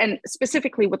 and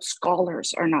specifically what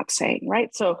scholars are not saying,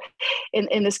 right? So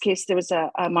in this case, there was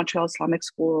a Montreal Islamic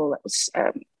school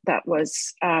that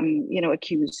was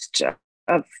accused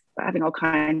of having all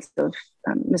kinds of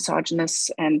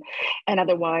misogynist and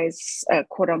otherwise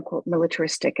quote unquote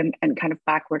militaristic and kind of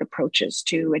backward approaches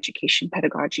to education,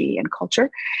 pedagogy, and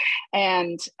culture,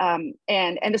 and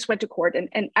this went to court.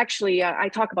 And actually, I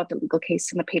talk about the legal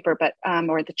case in the paper, but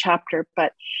or the chapter.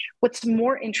 But what was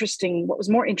more interesting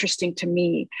to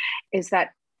me is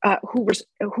that who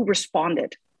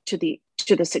responded to the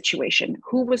situation,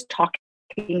 who was talking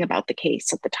about the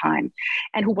case at the time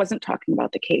and who wasn't talking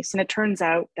about the case. And it turns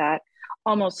out that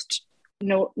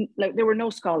there were no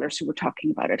scholars who were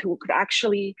talking about it, who could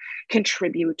actually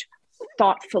contribute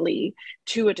thoughtfully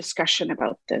to a discussion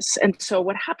about this. And so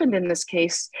what happened in this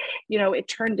case, it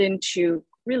turned into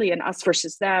really an us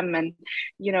versus them, and,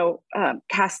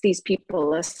 cast these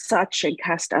people as such and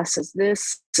cast us as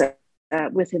this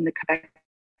within the Quebec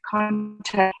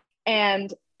context.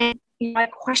 And my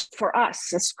question for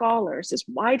us as scholars is,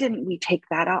 why didn't we take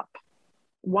that up?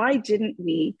 Why didn't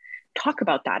we talk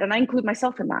about that? And I include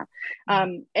myself in that.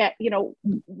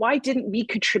 Why didn't we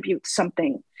contribute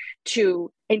something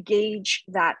to engage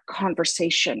that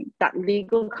conversation, that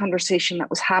legal conversation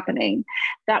that was happening,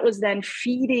 that was then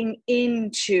feeding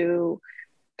into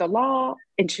the law,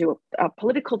 into a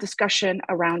political discussion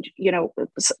around,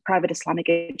 private Islamic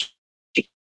education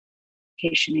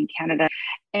in Canada.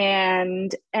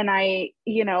 And I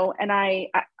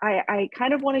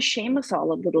kind of want to shame us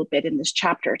all a little bit in this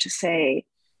chapter to say,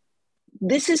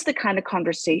 this is the kind of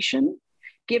conversation,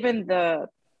 given the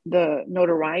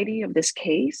notoriety of this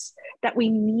case, that we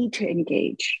need to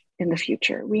engage in the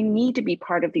future. We need to be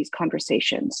part of these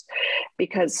conversations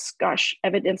because, gosh,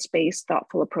 evidence-based,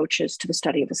 thoughtful approaches to the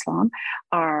study of Islam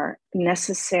are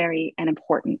necessary and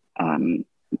important,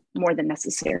 more than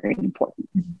necessary and important.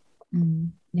 Mm-hmm.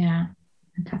 Yeah,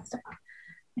 fantastic.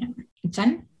 Yeah.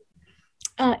 Jen?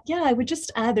 I would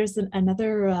just add there's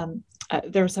another,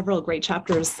 there are several great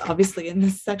chapters, obviously, in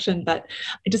this section, but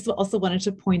I just also wanted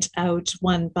to point out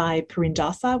one by Pareen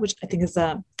Dasa, which I think is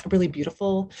a really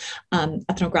beautiful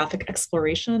ethnographic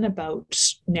exploration about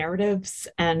narratives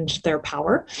and their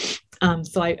power.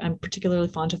 So I'm particularly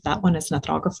fond of that one as an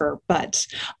ethnographer, but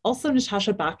also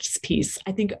Natasha Bakht's piece.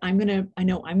 I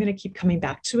know I'm going to keep coming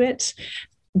back to it.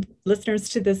 Listeners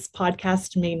to this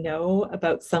podcast may know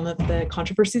about some of the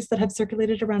controversies that have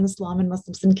circulated around Islam and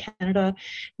Muslims in Canada,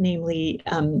 namely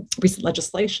recent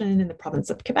legislation in the province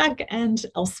of Quebec and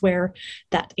elsewhere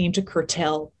that aim to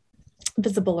curtail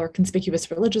visible or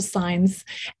conspicuous religious signs.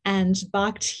 And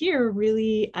Bakht here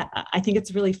really, I think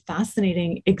it's really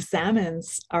fascinating,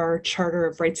 examines our Charter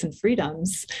of Rights and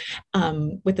Freedoms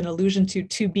with an allusion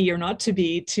to be or not to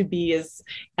be is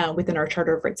within our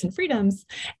Charter of Rights and Freedoms,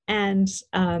 and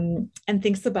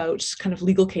thinks about kind of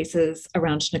legal cases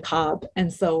around niqab.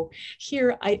 And so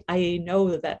here I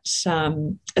know that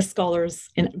scholars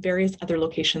in various other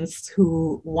locations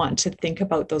who want to think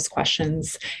about those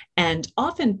questions and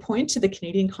often point to the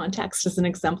Canadian context as an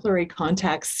exemplary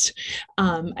context.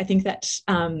 I think that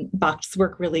Bakht's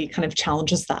work really kind of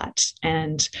challenges that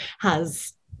and I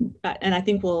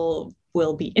think will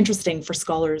be interesting for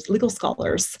legal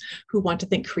scholars who want to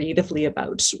think creatively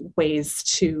about ways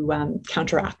to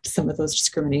counteract some of those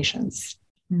discriminations.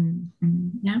 Mm-hmm.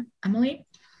 Yeah, Emily?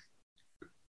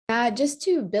 Just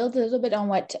to build a little bit on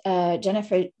what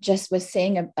Jennifer just was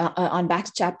saying on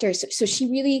Bakht's chapter. So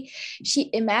she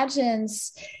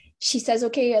imagines, she says,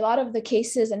 okay, a lot of the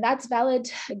cases, and that's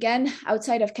valid again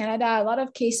outside of Canada, a lot of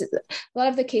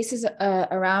the cases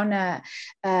around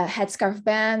headscarf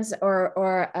bans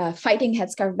or fighting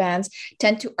headscarf bans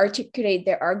tend to articulate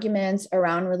their arguments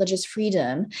around religious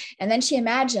freedom. And then she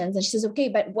imagines, and she says, okay,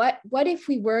 but what if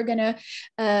we were going to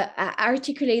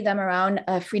articulate them around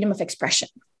freedom of expression?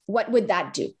 What would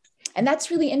that do? And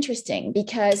that's really interesting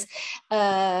because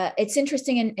it's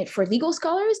interesting for legal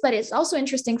scholars, but it's also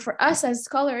interesting for us as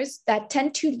scholars that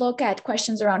tend to look at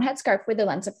questions around headscarf with the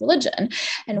lens of religion.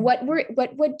 And what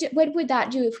would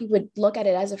that do if we would look at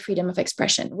it as a freedom of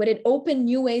expression? Would it open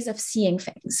new ways of seeing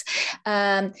things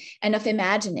and of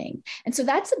imagining? And so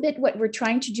that's a bit what we're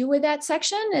trying to do with that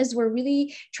section, is we're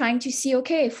really trying to see,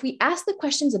 okay, if we ask the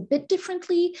questions a bit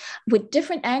differently with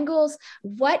different angles,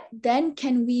 what then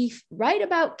can we write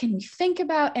about? Can we think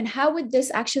about, and how would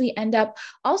this actually end up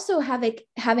also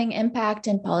having impact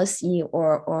in policy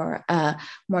or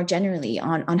more generally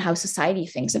on how society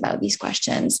thinks about these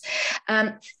questions?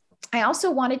 I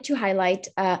also wanted to highlight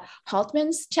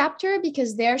Haltman's chapter,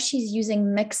 because there she's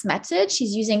using mixed methods.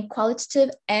 She's using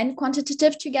qualitative and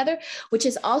quantitative together, which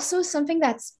is also something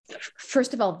that's,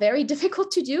 first of all, very difficult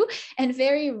to do and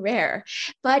very rare.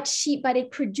 But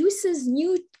it produces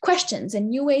new questions and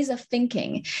new ways of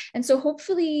thinking. And so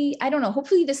hopefully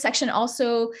this section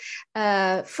also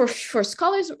for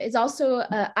scholars is also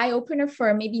an eye-opener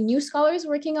for maybe new scholars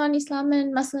working on Islam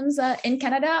and Muslims in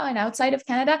Canada and outside of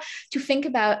Canada, to think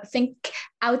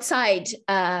outside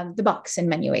the box in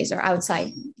many ways, or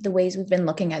outside the ways we've been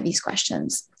looking at these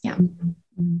questions. Yeah.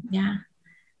 Yeah.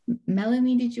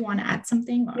 Melanie, did you want to add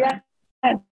something? Or?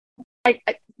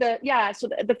 Yeah. So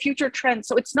the future trends.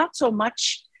 So it's not so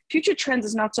much, future trends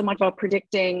is not so much about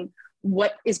predicting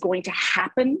what is going to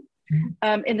happen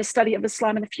in the study of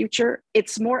Islam in the future.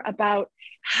 It's more about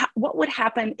what would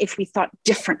happen if we thought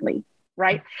differently.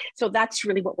 Right. So that's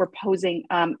really what we're posing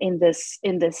in this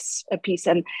piece.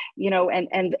 And,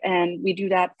 and we do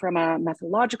that from a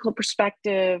methodological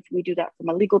perspective. We do that from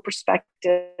a legal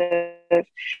perspective.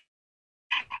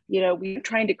 We're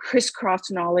trying to crisscross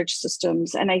knowledge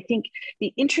systems. And I think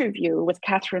the interview with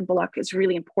Catherine Bullock is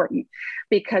really important,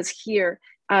 because here,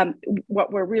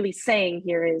 what we're really saying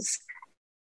here is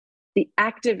the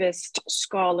activist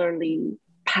scholarly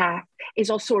path is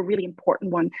also a really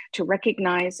important one to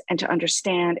recognize and to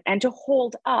understand and to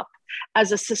hold up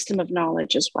as a system of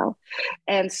knowledge as well.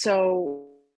 And so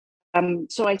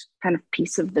I kind of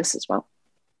piece of this as well.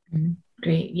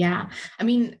 Great. Yeah. I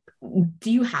mean, do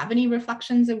you have any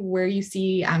reflections of where you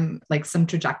see like some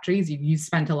trajectories? You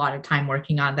spent a lot of time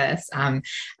working on this.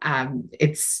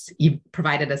 You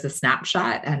provided us a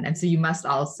snapshot, and so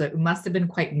it must have been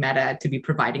quite meta to be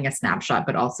providing a snapshot,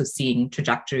 but also seeing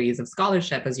trajectories of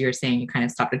scholarship. As you were saying, you kind of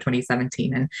stopped at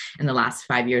 2017, and in the last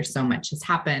 5 years, so much has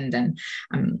happened, and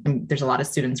there's a lot of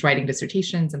students writing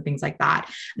dissertations and things like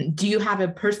that. Do you have a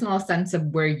personal sense of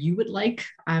where you would like,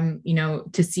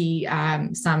 to see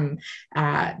some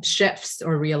shifts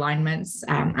or realignments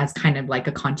as kind of like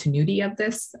a continuity of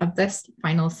this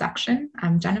final section,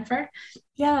 Jennifer?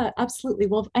 Yeah, absolutely.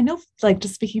 Well, I know, like,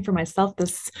 just speaking for myself,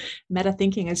 this meta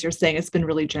thinking, as you're saying, it's been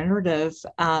really generative.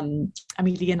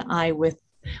 Amelie and I, with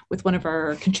one of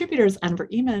our contributors, Anwar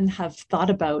Iman, have thought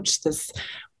about this,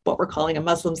 what we're calling a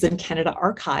Muslims in Canada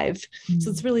archive.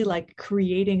 So it's really like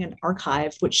creating an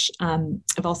archive, which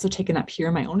I've also taken up here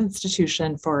in my own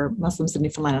institution for Muslims in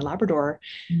Newfoundland and Labrador.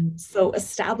 So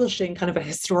establishing kind of a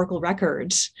historical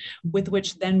record with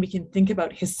which then we can think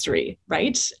about history,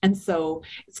 right? And so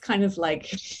it's kind of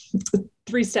like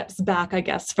 3 steps back, I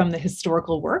guess, from the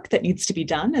historical work that needs to be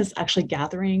done, is actually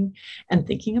gathering and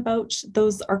thinking about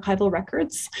those archival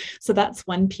records. So that's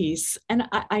one piece. And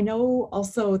I know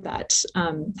also that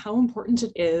how important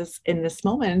it is in this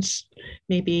moment,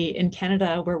 maybe in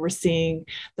Canada, where we're seeing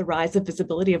the rise of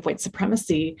visibility of white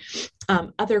supremacy,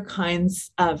 other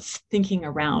kinds of thinking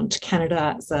around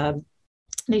Canada as a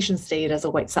nation state, as a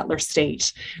white settler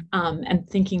state, and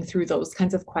thinking through those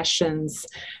kinds of questions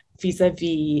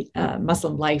vis-a-vis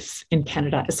Muslim life in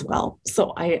Canada as well.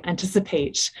 So I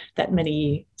anticipate that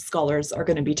many scholars are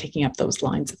going to be taking up those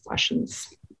lines of questions,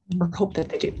 or hope that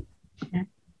they do. Yeah.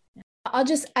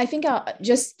 I think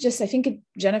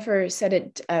Jennifer said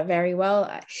it very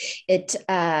well.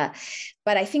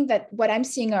 But I think that what I'm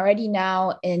seeing already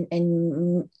now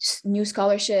in new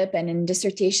scholarship and in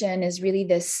dissertation is really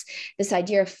this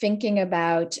idea of thinking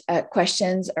about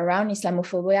questions around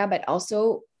Islamophobia, but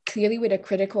also clearly with a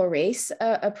critical race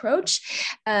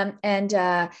approach, and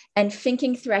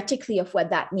thinking theoretically of what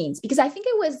that means. Because I think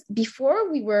it was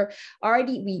before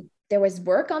we there was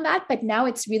work on that, but now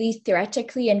it's really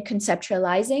theoretically and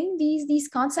conceptualizing these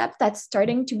concepts that's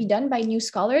starting to be done by new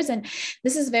scholars, and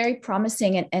this is very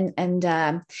promising and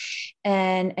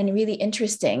really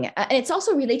interesting. And it's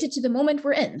also related to the moment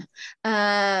we're in,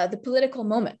 the political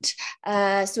moment.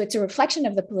 So it's a reflection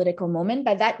of the political moment,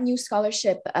 but that new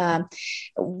scholarship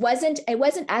wasn't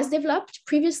as developed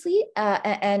previously,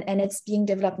 and it's being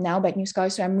developed now by new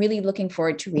scholars. So I'm really looking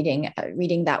forward to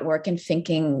reading that work and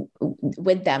thinking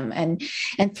with them and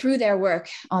through their work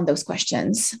on those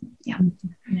questions. Yeah.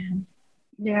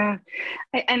 Yeah.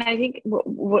 And I think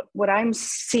what I'm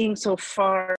seeing so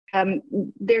far,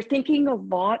 they're thinking a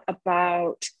lot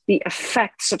about the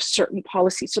effects of certain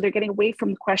policies. So they're getting away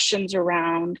from questions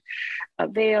around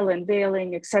veil and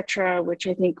veiling, et cetera, which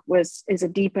I think is a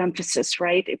deep emphasis,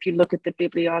 right? If you look at the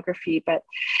bibliography, but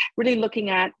really looking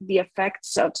at the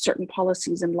effects of certain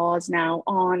policies and laws now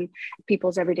on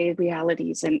people's everyday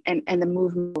realities and the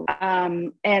movement.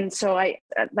 And so I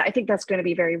think that's going to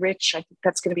be very rich. I think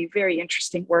that's going to be very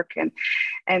interesting work.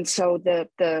 And so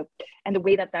the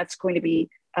way that's going to be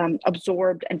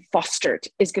absorbed and fostered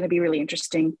is going to be really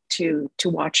interesting to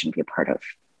watch and be a part of.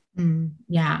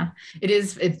 Yeah, it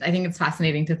is. I think it's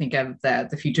fascinating to think of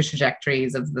the future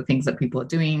trajectories of the things that people are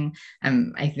doing.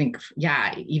 I think,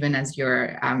 yeah, even as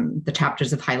the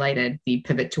chapters have highlighted, the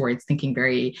pivot towards thinking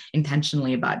very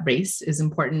intentionally about race is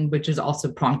important, which has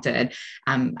also prompted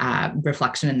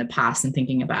reflection in the past and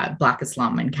thinking about Black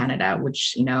Islam in Canada,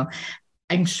 which,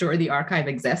 I'm sure the archive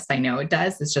exists. I know it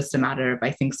does. It's just a matter of,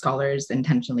 I think, scholars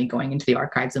intentionally going into the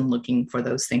archives and looking for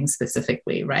those things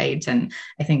specifically, right? And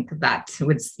I think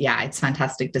it's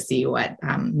fantastic to see what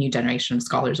new generation of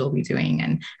scholars will be doing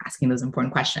and asking those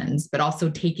important questions, but also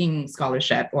taking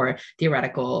scholarship or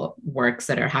theoretical works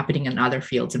that are happening in other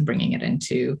fields and bringing it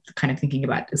into kind of thinking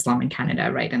about Islam in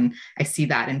Canada, right? And I see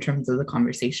that in terms of the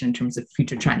conversation, in terms of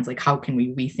future trends, like how can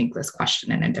we rethink this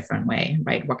question in a different way,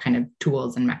 right? What kind of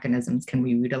tools and mechanisms can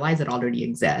we utilize that already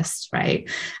exist, right?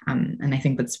 And I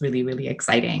think that's really, really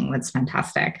exciting. That's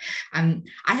fantastic. I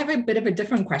have a bit of a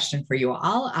different question for you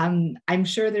all. I'm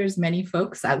sure there's many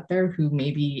folks out there who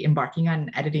may be embarking on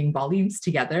editing volumes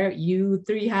together. You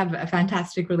three have a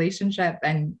fantastic relationship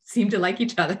and seem to like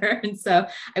each other. And so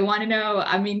I want to know,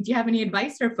 do you have any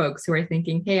advice for folks who are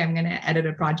thinking, hey, I'm going to edit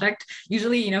a project?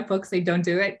 Usually, folks say don't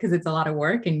do it because it's a lot of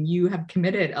work and you have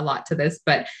committed a lot to this.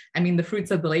 But the fruits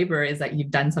of the labor is that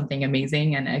you've done something amazing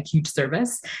and a huge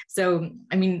service. So,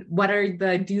 what are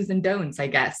the do's and don'ts, I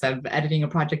guess, of editing a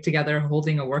project together,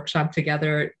 holding a workshop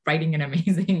together, writing an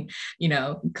amazing,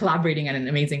 collaborating on an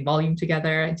amazing volume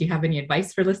together? Do you have any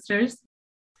advice for listeners?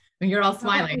 You're all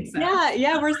smiling. So.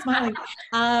 Yeah, we're smiling.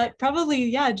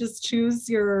 Probably, just choose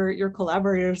your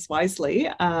collaborators wisely.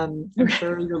 I'm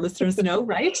sure your listeners know,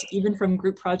 right? Even from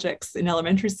group projects in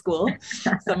elementary school,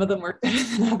 some of them work better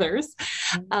than others.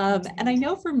 And I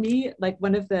know for me, like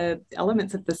one of the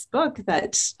elements of this book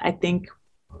that I think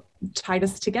tied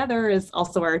us together is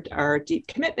also our deep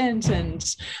commitment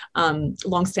and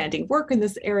longstanding work in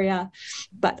this area,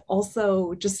 but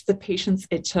also just the patience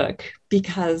it took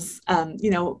because,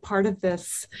 part of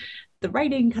this, the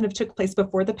writing kind of took place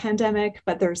before the pandemic,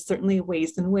 but there's certainly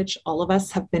ways in which all of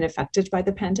us have been affected by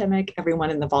the pandemic, everyone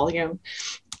in the volume.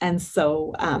 And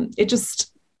so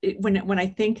when I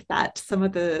think that some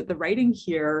of the writing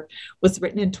here was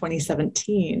written in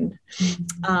 2017,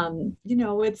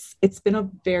 it's been a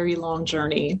very long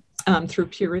journey through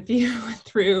peer review,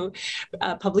 through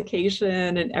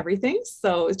publication and everything.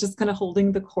 So it's just kind of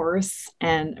holding the course.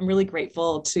 And I'm really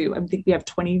grateful I think we have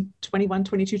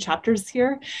 22 chapters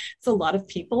here. It's a lot of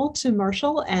people to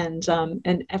marshal and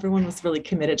everyone was really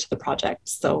committed to the project.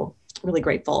 So really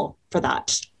grateful for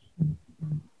that.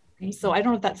 So I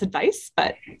don't know if that's advice,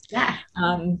 but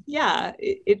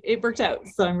it worked out.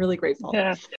 So I'm really grateful.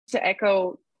 Yeah. To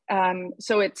echo,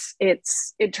 so it's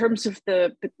in terms of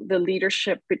the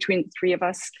leadership between the three of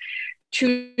us,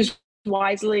 choose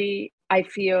wisely. I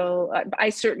feel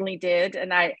I certainly did,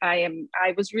 and I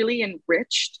was really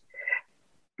enriched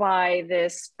by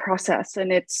this process.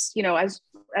 And it's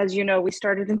as you know, we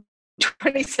started in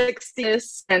 2016,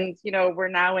 and we're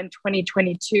now in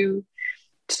 2022.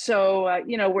 So,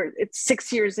 it's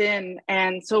 6 years in.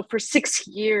 And so for 6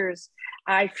 years,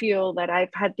 I feel that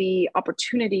I've had the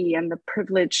opportunity and the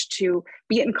privilege to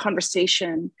be in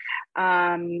conversation,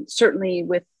 certainly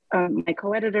with my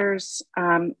co-editors,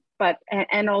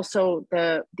 and also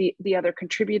the other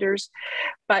contributors.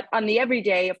 But on the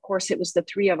everyday, of course, it was the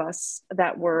three of us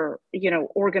that were,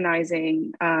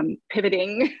 organizing,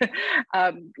 pivoting,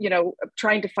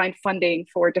 trying to find funding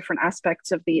for different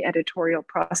aspects of the editorial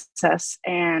process.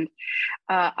 And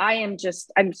I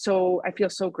feel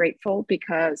so grateful,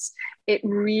 because it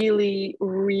really,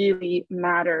 really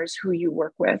matters who you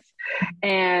work with,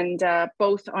 and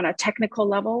both on a technical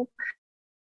level,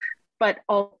 but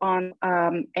all on,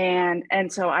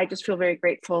 and so I just feel very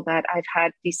grateful that I've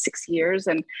had these 6 years,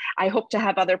 and I hope to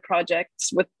have other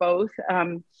projects with both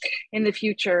in the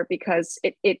future, because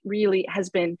it really has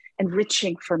been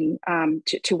enriching for me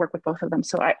to work with both of them.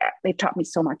 So they've taught me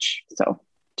so much. So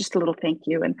just a little thank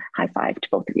you and high five to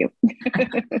both of you.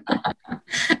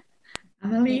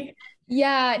 Amelie?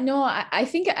 Yeah, no, I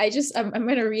think I'm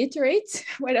going to reiterate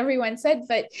what everyone said,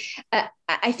 but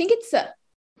I think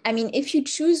if you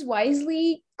choose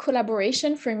wisely,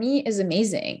 collaboration for me is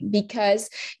amazing,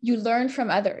 because you learn from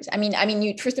others.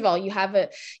 You first of all,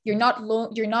 you're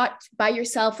not by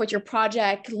yourself with your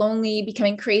project, lonely,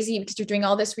 becoming crazy because you're doing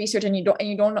all this research and you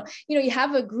don't know, you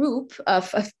have a group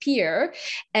of peer,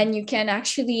 and you can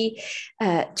actually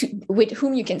with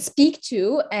whom you can speak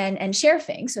to and share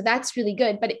things. So that's really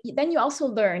good. But then you also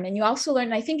learn.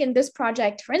 I think in this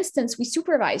project, for instance, we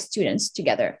supervise students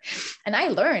together, and I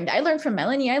learned from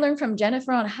Melanie, I learned from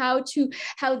Jennifer on how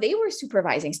they were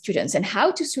supervising students, and how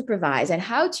to supervise, and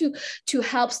how to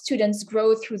help students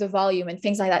grow through the volume, and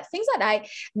things like that. Things that I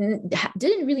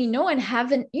didn't really know, and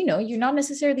haven't, you're not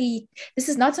necessarily, this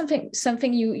is not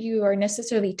something you are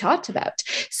necessarily taught about.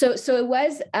 So it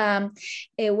was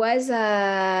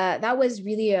that was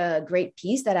really a great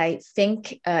piece that I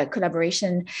think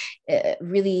collaboration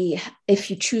really, if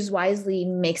you choose wisely,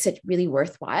 makes it really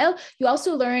worthwhile. You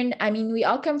also learn, we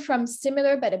all come from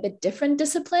similar but a bit different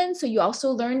disciplines. So you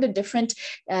also learn the different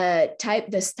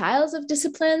the styles of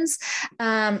disciplines.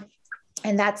 And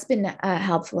that's been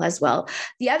helpful as well.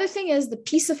 The other thing is, the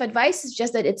piece of advice is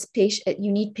just that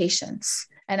you need patience.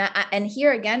 And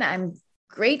here again, I'm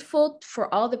grateful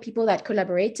for all the people that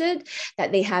collaborated,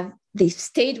 that they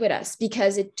stayed with us,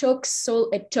 because it took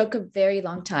a very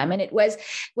long time. And it was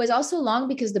also long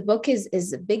because the book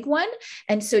is a big one.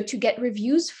 And so to get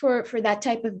reviews for that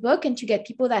type of book, and to get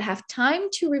people that have time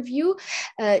to review,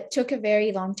 took a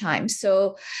very long time.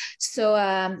 So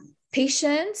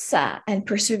patience and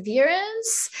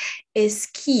perseverance is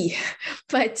key,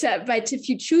 but if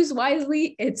you choose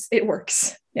wisely, it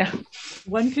works. Yeah.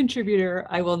 One contributor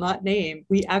I will not name,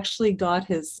 we actually got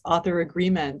his author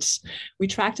agreement. We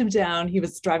tracked him down. He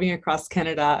was driving across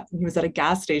Canada, and he was at a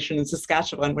gas station in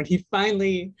Saskatchewan when he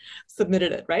finally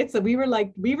submitted it, right? So we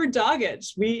were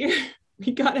dogged. We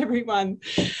got everyone,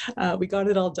 we got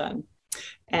it all done.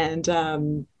 And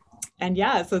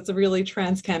yeah, so it's a really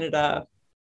trans-Canada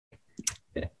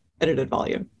edited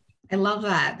volume. I love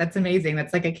that. That's amazing.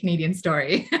 That's like a Canadian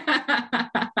story.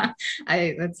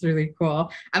 That's really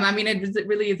cool. It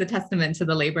really is a testament to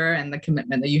the labor and the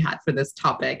commitment that you had for this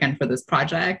topic and for this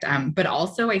project. But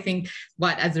also, I think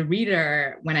as a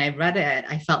reader, when I read it,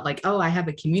 I felt like, oh, I have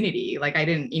a community. Like I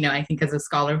didn't, I think as a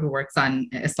scholar who works on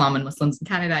Islam and Muslims in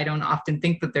Canada, I don't often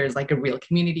think that there's like a real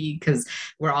community, because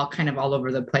we're all kind of all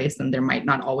over the place, and there might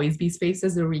not always be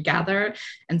spaces where we gather.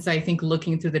 And so I think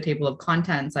looking through the table of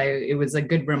contents, it was a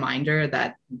good reminder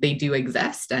that they do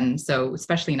exist. And so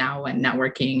especially now when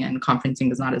networking and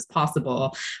conferencing is not as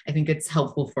possible, I think it's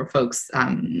helpful for folks,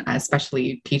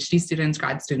 especially PhD students,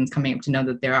 grad students coming up, to know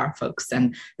that there are folks,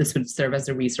 and this would serve as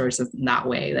a resource in that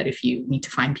way, that if you need to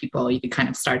find people, you can kind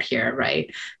of start here,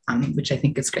 right? Which I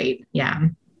think is great. Yeah.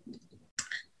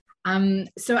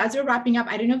 So as we're wrapping up,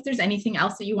 I don't know if there's anything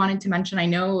else that you wanted to mention. I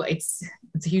know it's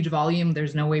a huge volume.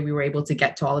 There's no way we were able to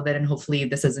get to all of it. And hopefully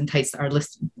this has enticed our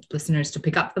listeners to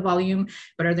pick up the volume.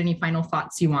 But are there any final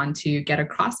thoughts you want to get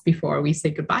across before we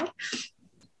say goodbye?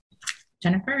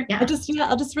 Jennifer? Yeah.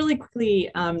 I'll just really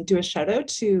quickly do a shout out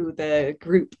to the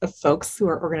group of folks who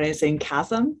are organizing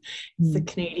CASM. It's the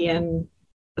Canadian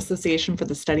Association for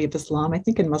the Study of Islam, I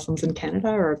think, in Muslims in Canada,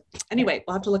 or anyway,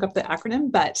 we'll have to look up the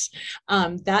acronym, but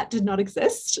that did not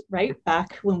exist right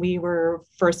back when we were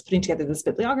first putting together this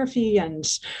bibliography. And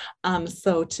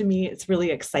so to me, it's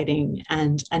really exciting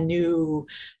and a new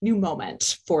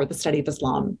moment for the study of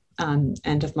Islam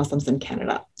and of Muslims in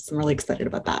Canada. So I'm really excited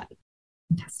about that.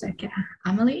 Fantastic. Yeah.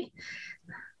 Amelie?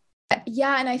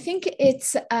 Yeah, and I think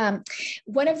it's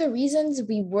one of the reasons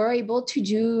we were able to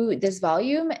do this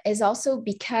volume is also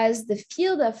because the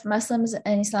field of Muslims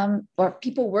and Islam, or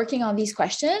people working on these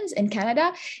questions in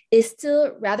Canada, is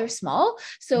still rather small.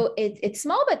 So it's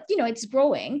small, but it's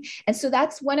growing, and so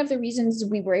that's one of the reasons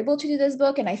we were able to do this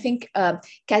book. And I think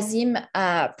Kazim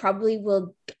probably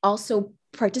will also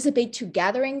participate to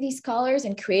gathering these scholars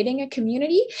and creating a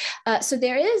community. So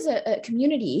there is a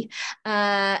community,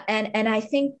 and I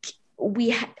think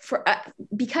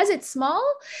because it's small,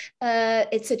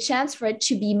 it's a chance for it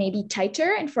to be maybe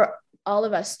tighter and for all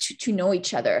of us to know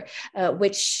each other,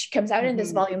 which comes out in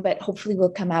this volume, but hopefully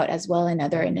will come out as well in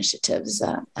other initiatives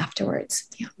afterwards.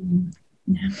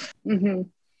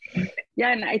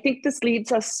 Yeah, and I think this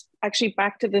leads us actually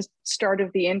back to the start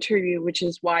of the interview, which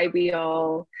is why we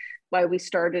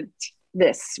started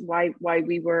this, why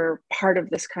we were part of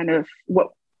this kind of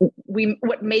what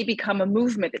may become a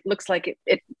movement. It looks like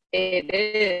it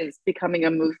is becoming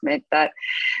a movement that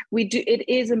we do. It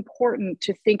is important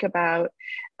to think about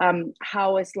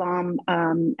how Islam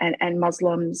and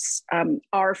Muslims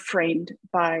are framed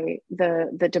by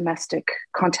the domestic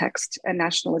context and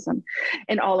nationalism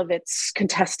in all of its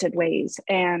contested ways.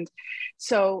 And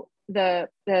so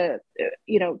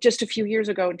just a few years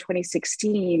ago in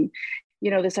 2016,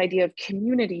 this idea of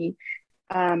community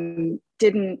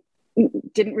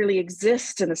didn't really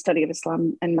exist in the study of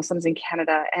Islam and Muslims in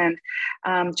Canada. And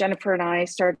Jennifer and I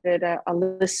started a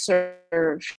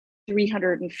listserv,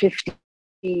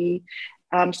 350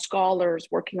 scholars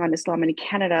working on Islam in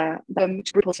Canada,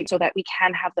 so that we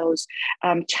can have those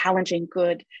challenging,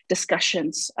 good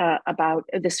discussions about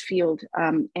this field,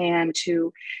 and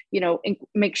to,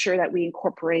 make sure that we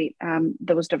incorporate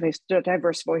those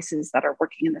diverse voices that are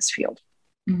working in this field.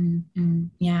 Mm-hmm.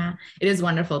 Yeah, it is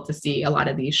wonderful to see a lot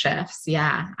of these shifts.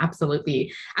 Yeah,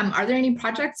 absolutely. Are there any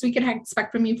projects we could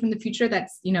expect from you from the future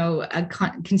that's,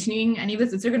 continuing any of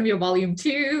this? Is there going to be a volume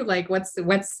 2? Like what's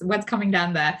coming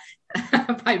down the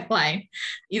pipeline,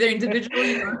 either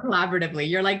individually or collaboratively?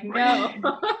 You're like, no.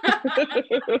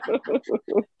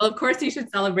 Well, of course, you should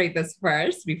celebrate this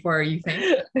first before you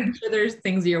think. I'm sure there's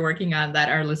things you're working on that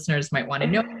our listeners might want to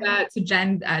know about. So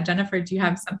Jennifer, do you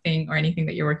have something or anything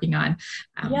that you're working on?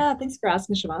 Yeah, thanks for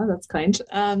asking, Shivana. That's kind.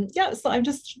 So I'm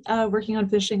just working on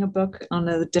finishing a book on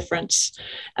a different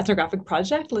ethnographic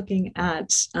project looking at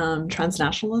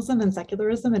transnationalism and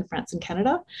secularism in France and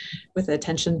Canada, with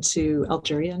attention to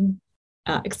Algerian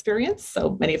experience,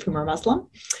 so many of whom are Muslim.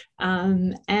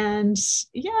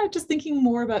 Just thinking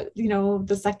more about,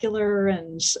 the secular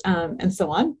and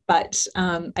so on. But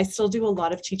I still do a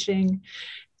lot of teaching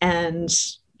and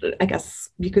I guess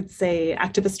you could say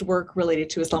activist work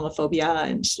related to Islamophobia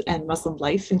and Muslim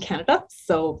life in Canada.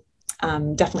 So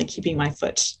definitely keeping my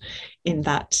foot in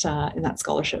that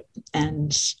scholarship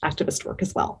and activist work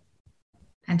as well.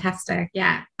 Fantastic.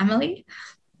 Yeah. Emily?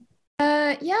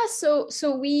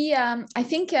 So we, I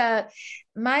think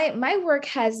my work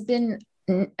has been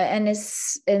and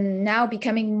is now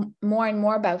becoming more and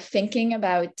more about thinking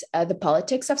about the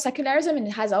politics of secularism, and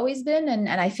it has always been, and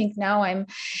I think now I'm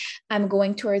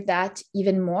going toward that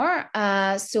even more.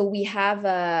 So we have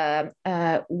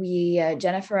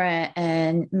Jennifer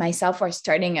and myself are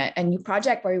starting a new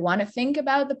project where we want to think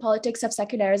about the politics of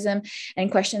secularism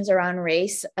and questions around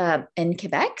race in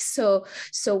Quebec. So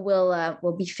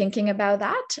we'll be thinking about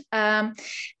that,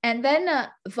 and then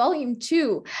volume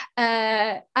 2.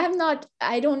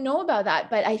 I don't know about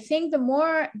that, but I think the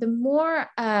more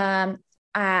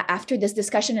after this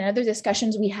discussion and other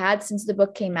discussions we had since the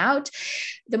book came out,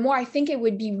 the more I think it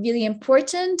would be really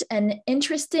important and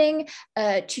interesting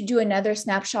to do another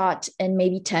snapshot in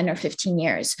maybe 10 or 15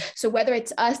 years. So whether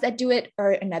it's us that do it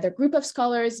or another group of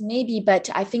scholars, maybe, but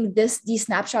I think these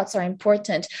snapshots are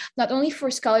important, not only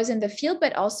for scholars in the field,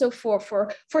 but also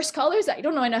for scholars, I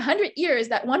don't know, in 100 years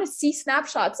that want to see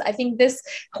snapshots. I think this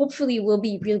hopefully will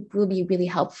be really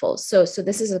helpful. So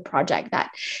this is a project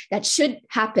that should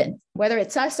happen, whether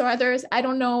it's us or others, I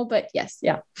don't know, but yes,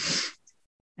 yeah.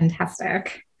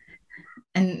 Fantastic.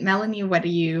 And Melanie, what are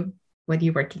you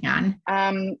working on?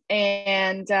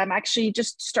 And I'm actually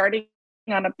just starting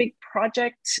on a big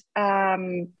project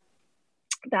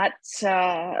that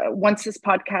once this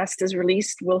podcast is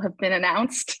released will have been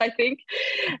announced, I think.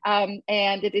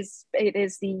 And it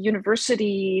is the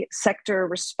university sector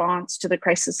response to the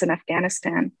crisis in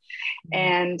Afghanistan.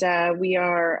 And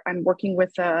I'm working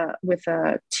with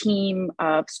a team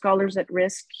of scholars at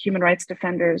risk, human rights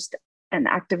defenders, and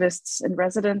activists and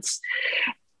residents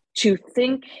to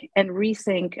think and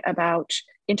rethink about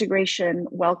integration,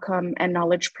 welcome, and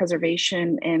knowledge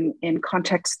preservation in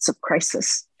contexts of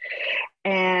crisis.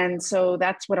 And so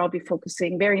that's what I'll be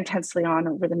focusing very intensely on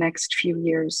over the next few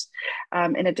years,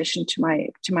 in addition to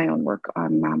my own work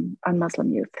on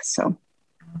Muslim youth. So.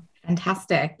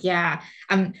 Fantastic. Yeah.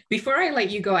 Before I let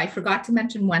you go, I forgot to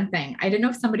mention one thing. I didn't know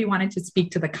if somebody wanted to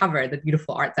speak to the cover, the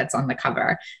beautiful art that's on the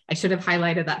cover. I should have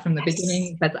highlighted that from the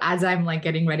beginning, but as I'm like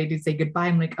getting ready to say goodbye,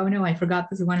 I'm like, oh no, I forgot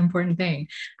this one important thing.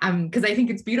 Because I think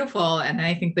it's beautiful. And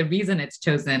I think the reason it's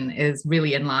chosen is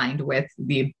really in line with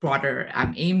the broader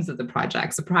aims of the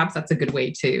project. So perhaps that's a good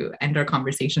way to end our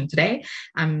conversation today.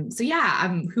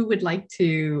 Who would like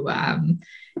to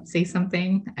say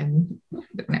something? I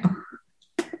don't know.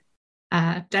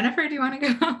 Jennifer, do you want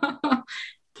to go?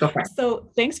 Go for it. So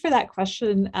thanks for that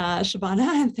question,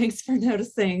 Shabana, and thanks for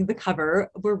noticing the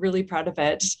cover. We're really proud of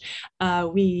it. I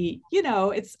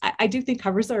do think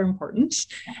covers are important.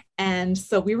 And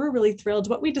so we were really thrilled.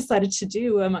 What we decided to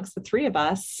do amongst the three of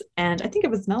us, and I think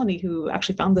it was Melanie who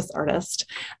actually found this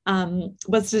artist,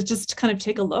 was to just kind of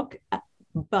take a look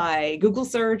by Google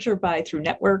search or through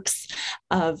networks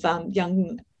of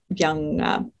young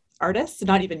artists,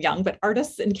 not even young, but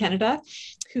artists in Canada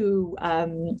who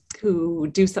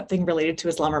do something related to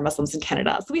Islam or Muslims in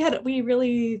Canada. So we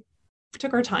really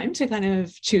took our time to kind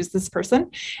of choose this person,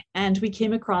 and we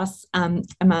came across Iman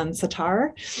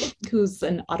Sattar, who's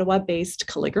an Ottawa-based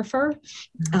calligrapher,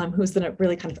 who's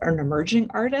really kind of an emerging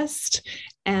artist.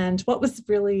 And what was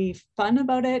really fun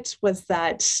about it was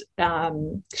that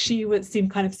she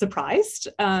seemed kind of surprised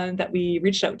that we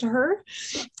reached out to her,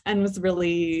 and was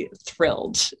really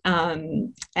thrilled.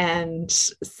 And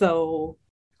so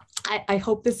I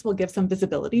hope this will give some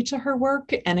visibility to her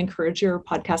work and encourage your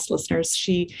podcast listeners.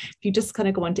 If you just kind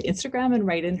of go onto Instagram and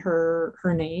write in her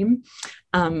name,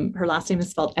 her last name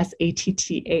is spelled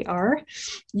Sattar,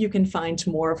 you can find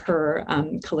more of her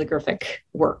calligraphic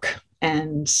work,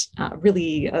 and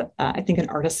really, I think, an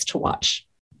artist to watch.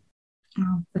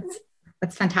 Oh,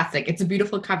 that's fantastic. It's a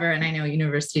beautiful cover. And I know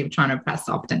University of Toronto Press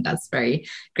often does very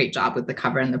great job with the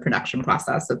cover and the production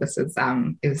process. So this is,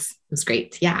 it was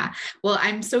great. Yeah. Well,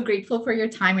 I'm so grateful for your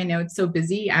time. I know it's so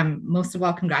busy. Most of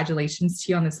all, congratulations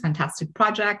to you on this fantastic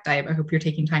project. I hope you're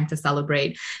taking time to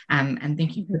celebrate. And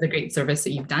thank you for the great service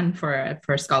that you've done for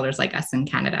scholars like us in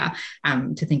Canada,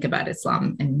 to think about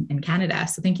Islam in Canada.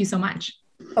 So thank you so much.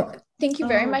 Oh, thank you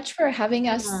very much for having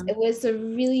us. It was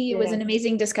it was an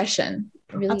amazing discussion.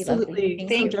 Really Absolutely. Lovely.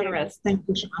 Thank you. Generous. Thank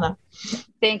you, Shabana.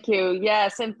 Thank you.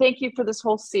 Yes. And thank you for this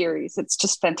whole series. It's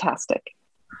just fantastic.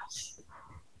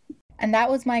 And that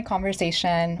was my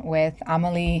conversation with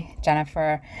Amelie,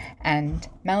 Jennifer, and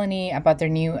Melanie about their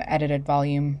new edited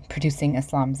volume, Producing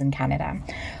Islams in Canada.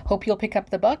 Hope you'll pick up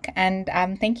the book. And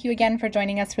thank you again for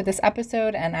joining us for this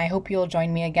episode. And I hope you'll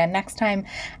join me again next time.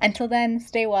 Until then,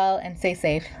 stay well and stay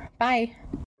safe. Bye.